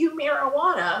selling you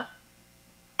marijuana.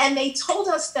 And they told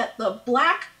us that the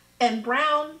Black and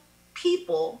brown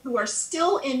people who are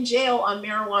still in jail on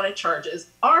marijuana charges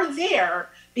are there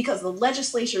because the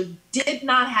legislature did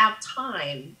not have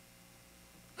time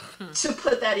to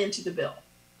put that into the bill.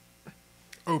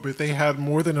 Oh, but they had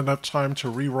more than enough time to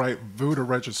rewrite voter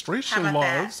registration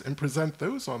laws and present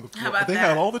those on the floor. They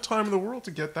had all the time in the world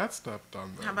to get that stuff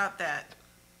done, though. How about that?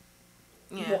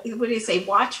 Yeah. What do you say?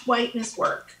 Watch whiteness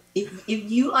work. If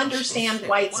you understand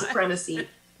white supremacy,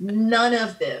 none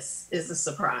of this is a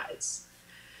surprise.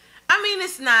 I mean,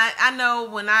 it's not. I know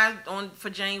when for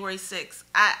January 6th,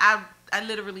 I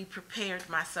literally prepared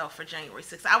myself for January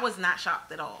 6th. I was not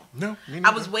shocked at all. No, me neither.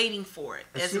 I was waiting for it,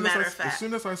 as a matter of fact. As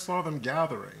soon as I saw them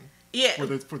gathering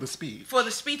for the speech. For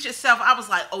the speech itself, I was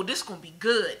like, oh, this is going to be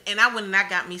good. And I went and I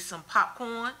got me some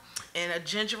popcorn and a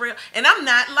ginger ale. And I'm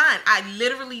not lying. I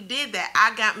literally did that.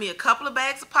 I got me a couple of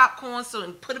bags of popcorn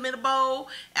and put them in a bowl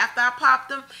after I popped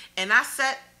them. And I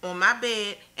sat on my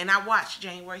bed and I watched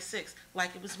January 6th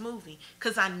like it was a movie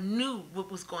because I knew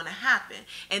what was going to happen.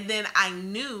 And then I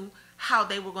knew how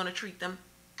they were going to treat them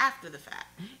after the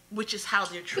fact, which is how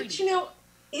they're treated. But you know,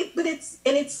 it's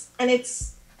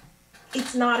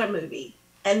not a movie.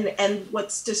 And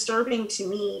what's disturbing to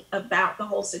me about the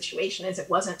whole situation is it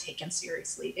wasn't taken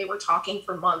seriously. They were talking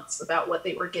for months about what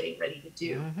they were getting ready to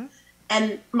do. Mm-hmm.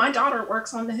 And my daughter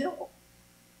works on the Hill.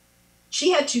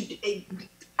 She had to,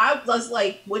 I was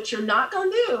like, what you're not going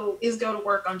to do is go to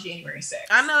work on January 6th.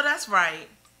 I know that's right.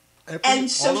 And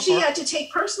so she had to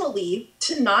take personal leave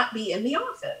to not be in the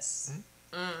office.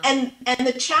 Mm. And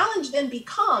the challenge then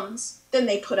becomes, then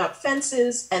they put up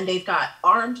fences and they've got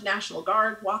armed National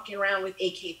Guard walking around with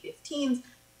AK-15s.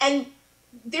 And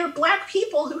they're Black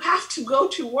people who have to go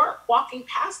to work walking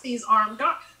past these armed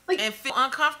guards. And feel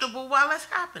uncomfortable while it's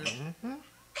happening. Mm-hmm.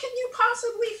 Can you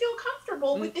possibly feel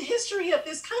comfortable with the history of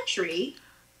this country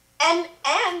and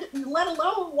let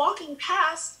alone walking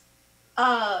past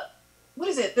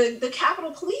the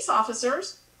Capitol police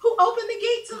officers who opened the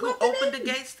gates and let them in. Who opened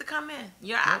the gates to come in.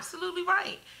 You're absolutely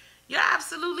right. You're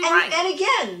absolutely right. And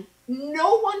again,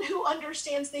 no one who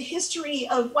understands the history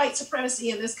of white supremacy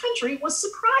in this country was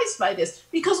surprised by this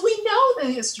because we know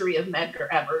the history of Medgar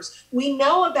Evers. We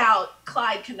know about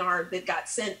Clyde Kennard that got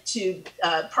sent to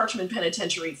Parchman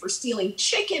Penitentiary for stealing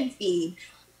chicken feed.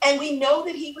 And we know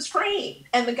that he was framed.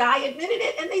 And the guy admitted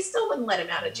it and they still wouldn't let him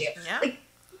out of jail. Yeah.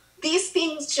 These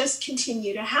things just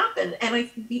continue to happen. And I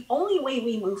think the only way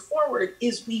we move forward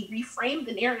is we reframe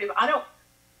the narrative.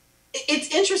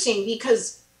 It's interesting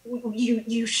because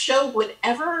you show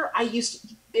whatever I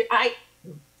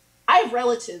have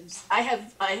relatives, I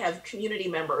have community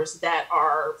members that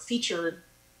are featured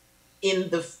in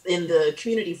the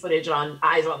community footage on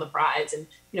Eyes on the Prize and,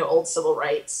 old civil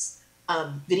rights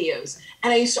videos.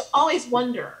 And I used to always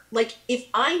wonder, if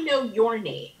I know your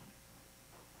name,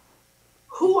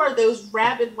 who are those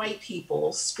rabid white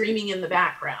people screaming in the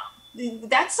background?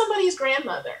 That's somebody's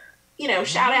grandmother.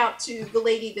 Shout out to the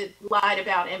lady that lied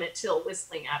about Emmett Till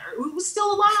whistling at her, who was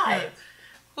still alive.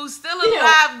 Who's still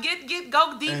alive?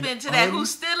 Go deep into that.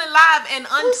 Who's still alive and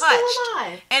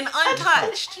untouched? And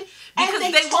untouched. Because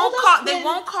they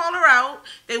won't call her out.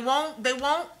 They won't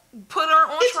put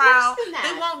her on trial.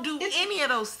 They won't do any of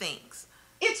those things.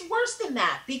 It's worse than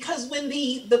that because when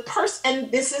the person,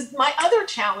 and this is my other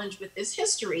challenge with this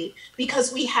history,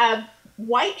 because we have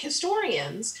white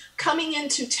historians coming in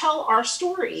to tell our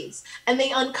stories and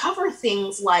they uncover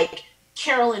things like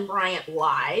Carolyn Bryant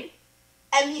lied,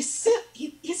 And he sat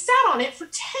on it for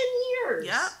 10 years.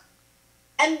 Yep.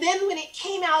 And then when it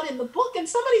came out in the book and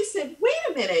somebody said, wait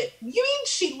a minute, you mean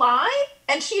she lied?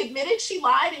 And she admitted she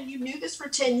lied and you knew this for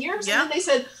 10 years? Yep. And then they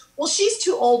said, well, she's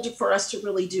too old for us to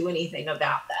really do anything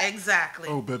about that. Exactly.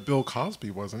 Oh, but Bill Cosby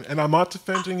wasn't. And I'm not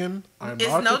defending him.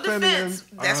 It's no defense.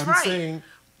 That's I'm right. saying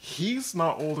he's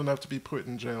not old enough to be put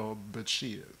in jail, but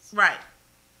she is. Right.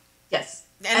 Yes.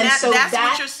 And that's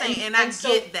what you're saying. And I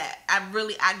get that.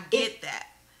 I get that.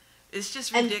 It's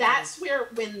just ridiculous. And that's where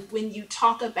when you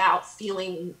talk about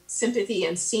feeling sympathy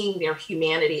and seeing their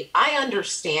humanity, I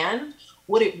understand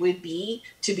what it would be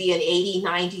to be an 80,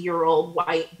 90-year-old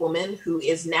white woman who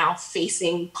is now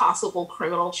facing possible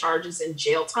criminal charges and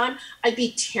jail time. I'd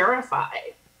be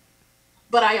terrified.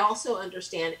 But I also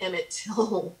understand Emmett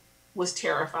Till was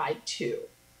terrified too.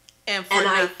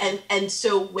 And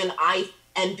so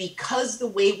because the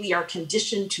way we are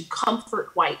conditioned to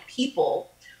comfort white people,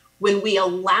 when we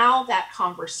allow that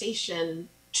conversation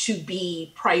to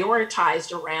be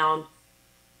prioritized around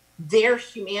their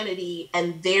humanity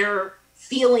and their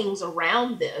feelings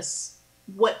around this,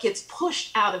 what gets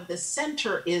pushed out of the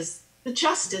center is the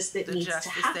justice that needs to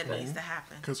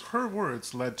happen. Because her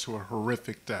words led to a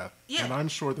horrific death. Yeah. And I'm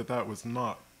sure that was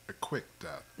not a quick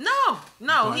death. No.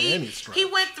 He went through it. He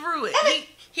went through it.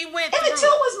 Emmett Till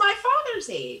was my father's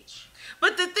age.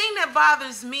 But the thing that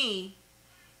bothers me,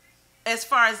 as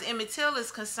far as Emmett Till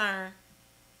is concerned,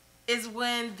 is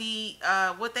when the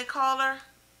what they call her,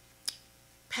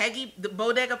 Peggy, the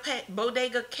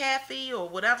Bodega Kathy, or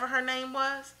whatever her name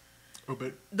was. Oh,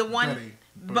 but the one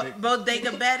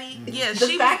Bodega Betty. Mm-hmm. Yeah,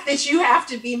 the fact that you have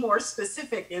to be more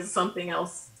specific is something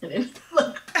else.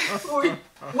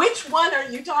 Which one are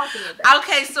you talking about?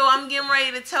 Okay, so I'm getting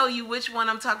ready to tell you which one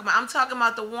I'm talking about. I'm talking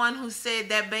about the one who said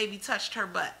that baby touched her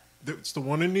butt. It's the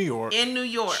one in New York. In New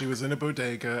York. She was in a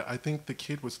bodega. I think the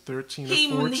kid was 13 or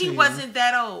 14. He wasn't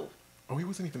that old. Oh, he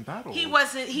wasn't even that old. He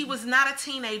wasn't. He was not a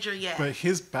teenager yet. But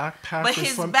his backpack.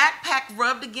 Backpack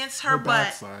rubbed against her butt.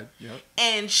 Backside. Yep.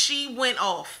 And she went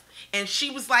off. And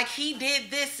she was like, he did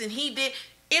this and he did.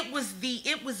 It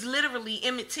was literally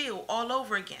Emmett Till all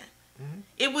over again. Mm-hmm.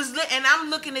 It was, and I'm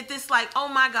looking at this like, oh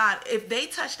my God, if they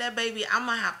touch that baby, I'm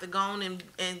gonna have to go on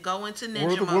and go into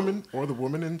ninja mode. Or the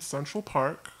woman in Central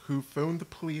Park who phoned the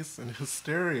police in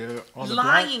hysteria on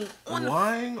lying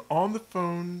on the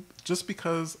phone just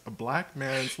because a black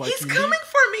man's like, he's coming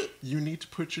for me. You need to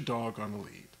put your dog on a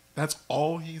lead. That's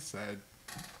all he said.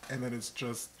 And then it's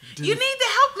just... You need to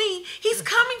help me. He's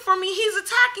coming for me. He's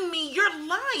attacking me. You're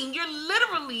lying. You're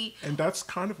literally... And that's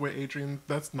kind of what Adrian...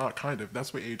 That's not kind of.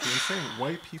 That's what Adrian's saying.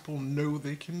 White people know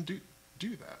they can do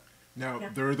that. Now,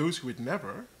 there are those who would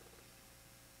never.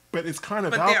 But it's kind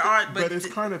of it's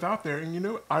kind of out there. And you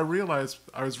know, I realized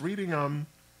I was reading...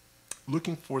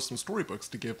 looking for some storybooks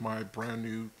to give my brand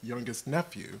new youngest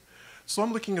nephew. So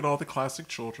I'm looking at all the classic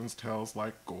children's tales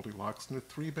like Goldilocks and the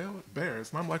Three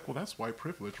Bears. And I'm like, well, that's white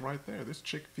privilege right there. This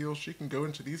chick feels she can go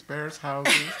into these bears'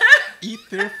 houses, eat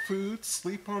their food,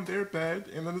 sleep on their bed.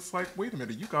 And then it's like, wait a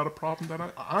minute, you got a problem that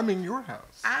I'm in your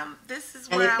house. This is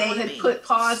where I want to be. And if they had put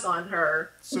paws on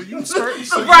her. So you start...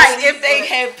 if they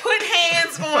had put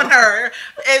hands on her,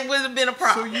 it would have been a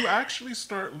problem. So you actually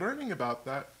start learning about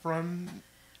that from...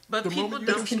 But people don't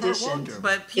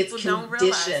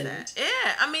realize that.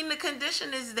 Yeah, I mean the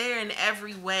condition is there in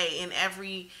every way, in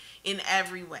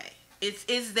every way.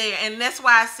 It's there, and that's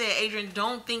why I said, Adrian,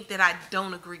 don't think that I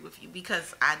don't agree with you,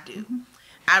 because I do. Mm-hmm.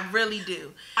 I really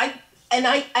do. I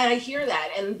hear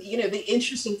that, and you know the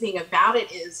interesting thing about it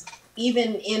is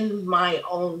even in my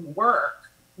own work,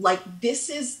 like this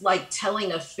is like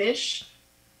telling a fish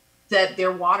that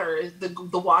their water is the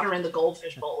water in the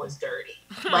goldfish bowl is dirty.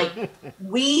 Like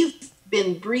we've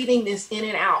been breathing this in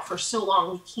and out for so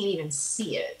long we can't even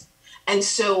see it. And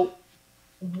so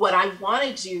what I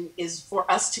want to do is for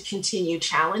us to continue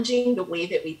challenging the way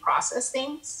that we process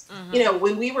things. Mm-hmm. You know,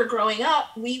 when we were growing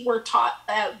up, we were taught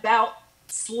about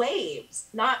slaves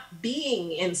not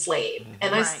being enslaved.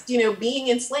 Mm-hmm. And being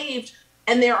enslaved.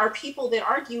 And there are people that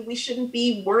argue we shouldn't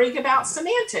be worried about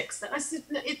semantics. And I said,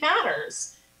 it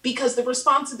matters. Because the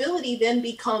responsibility then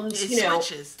becomes,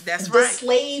 switches. That's the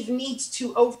slave needs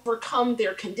to overcome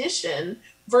their condition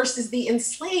versus the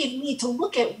enslaved need to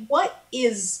look at what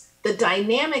is the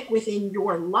dynamic within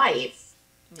your life.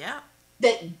 Yeah.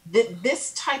 That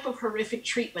this type of horrific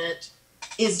treatment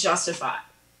is justified.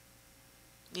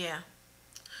 Yeah.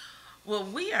 Well,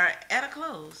 we are at a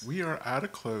close.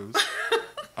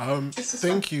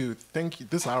 Thank you.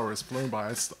 This hour has flown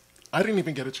by. I didn't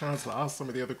even get a chance to ask some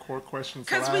of the other core questions.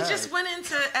 Because we just went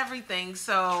into everything.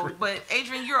 So, but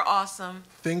Adrienne, you're awesome.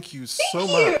 Thank you so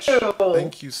much.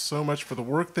 Thank you so much for the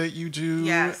work that you do.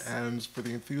 Yes. And for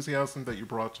the enthusiasm that you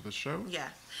brought to the show.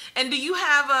 Yes. And do you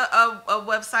have a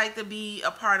website to be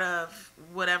a part of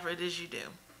whatever it is you do?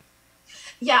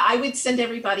 Yeah, I would send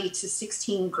everybody to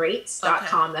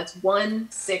 16greats.com. Okay. That's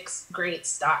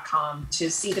 16greats.com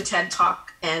to see the TED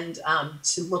Talk and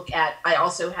to look at. I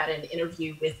also had an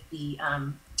interview with the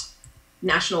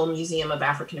National Museum of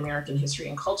African American History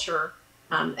and Culture.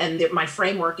 And my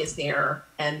framework is there,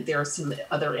 and there's some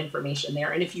other information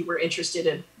there. And if you were interested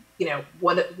in,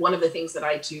 one of the things that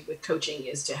I do with coaching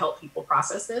is to help people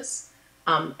process this.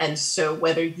 And so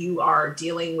whether you are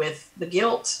dealing with the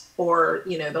guilt or,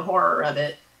 the horror of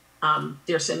it,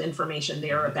 there's some information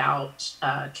there about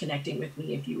connecting with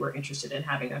me if you were interested in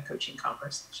having a coaching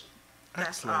conversation.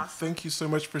 Excellent. Awesome. Thank you so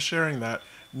much for sharing that.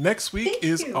 Next week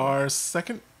is our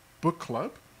second book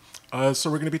club. So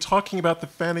we're going to be talking about the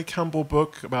Fanny Kemble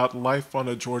book about life on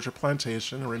a Georgia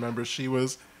plantation. Remember, she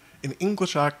was an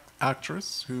English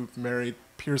actress who married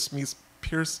Pierce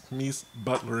Meese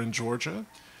Butler in Georgia.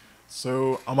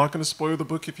 So I'm not going to spoil the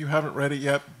book if you haven't read it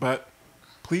yet, but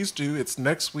please do. It's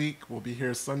next week. We'll be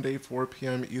here Sunday, 4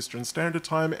 p.m. Eastern Standard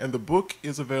Time, and the book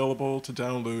is available to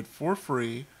download for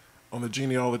free on the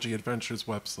Genealogy Adventures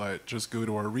website. Just go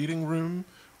to our reading room.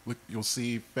 Look, you'll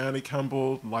see Fanny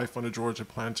Kemble, Life on a Georgia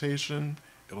Plantation.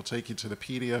 It'll take you to the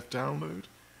PDF download,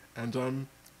 and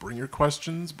bring your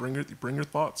questions, bring your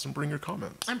thoughts, and bring your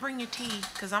comments. And bring your tea,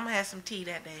 because I'm going to have some tea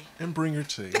that day. And bring your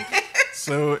tea.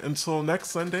 So until next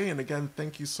Sunday, and again,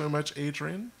 thank you so much,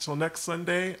 Adrienne. Till next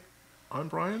Sunday, I'm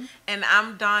Brian. And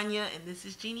I'm Danya, and this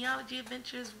is Genealogy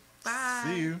Adventures. Bye.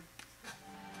 See you.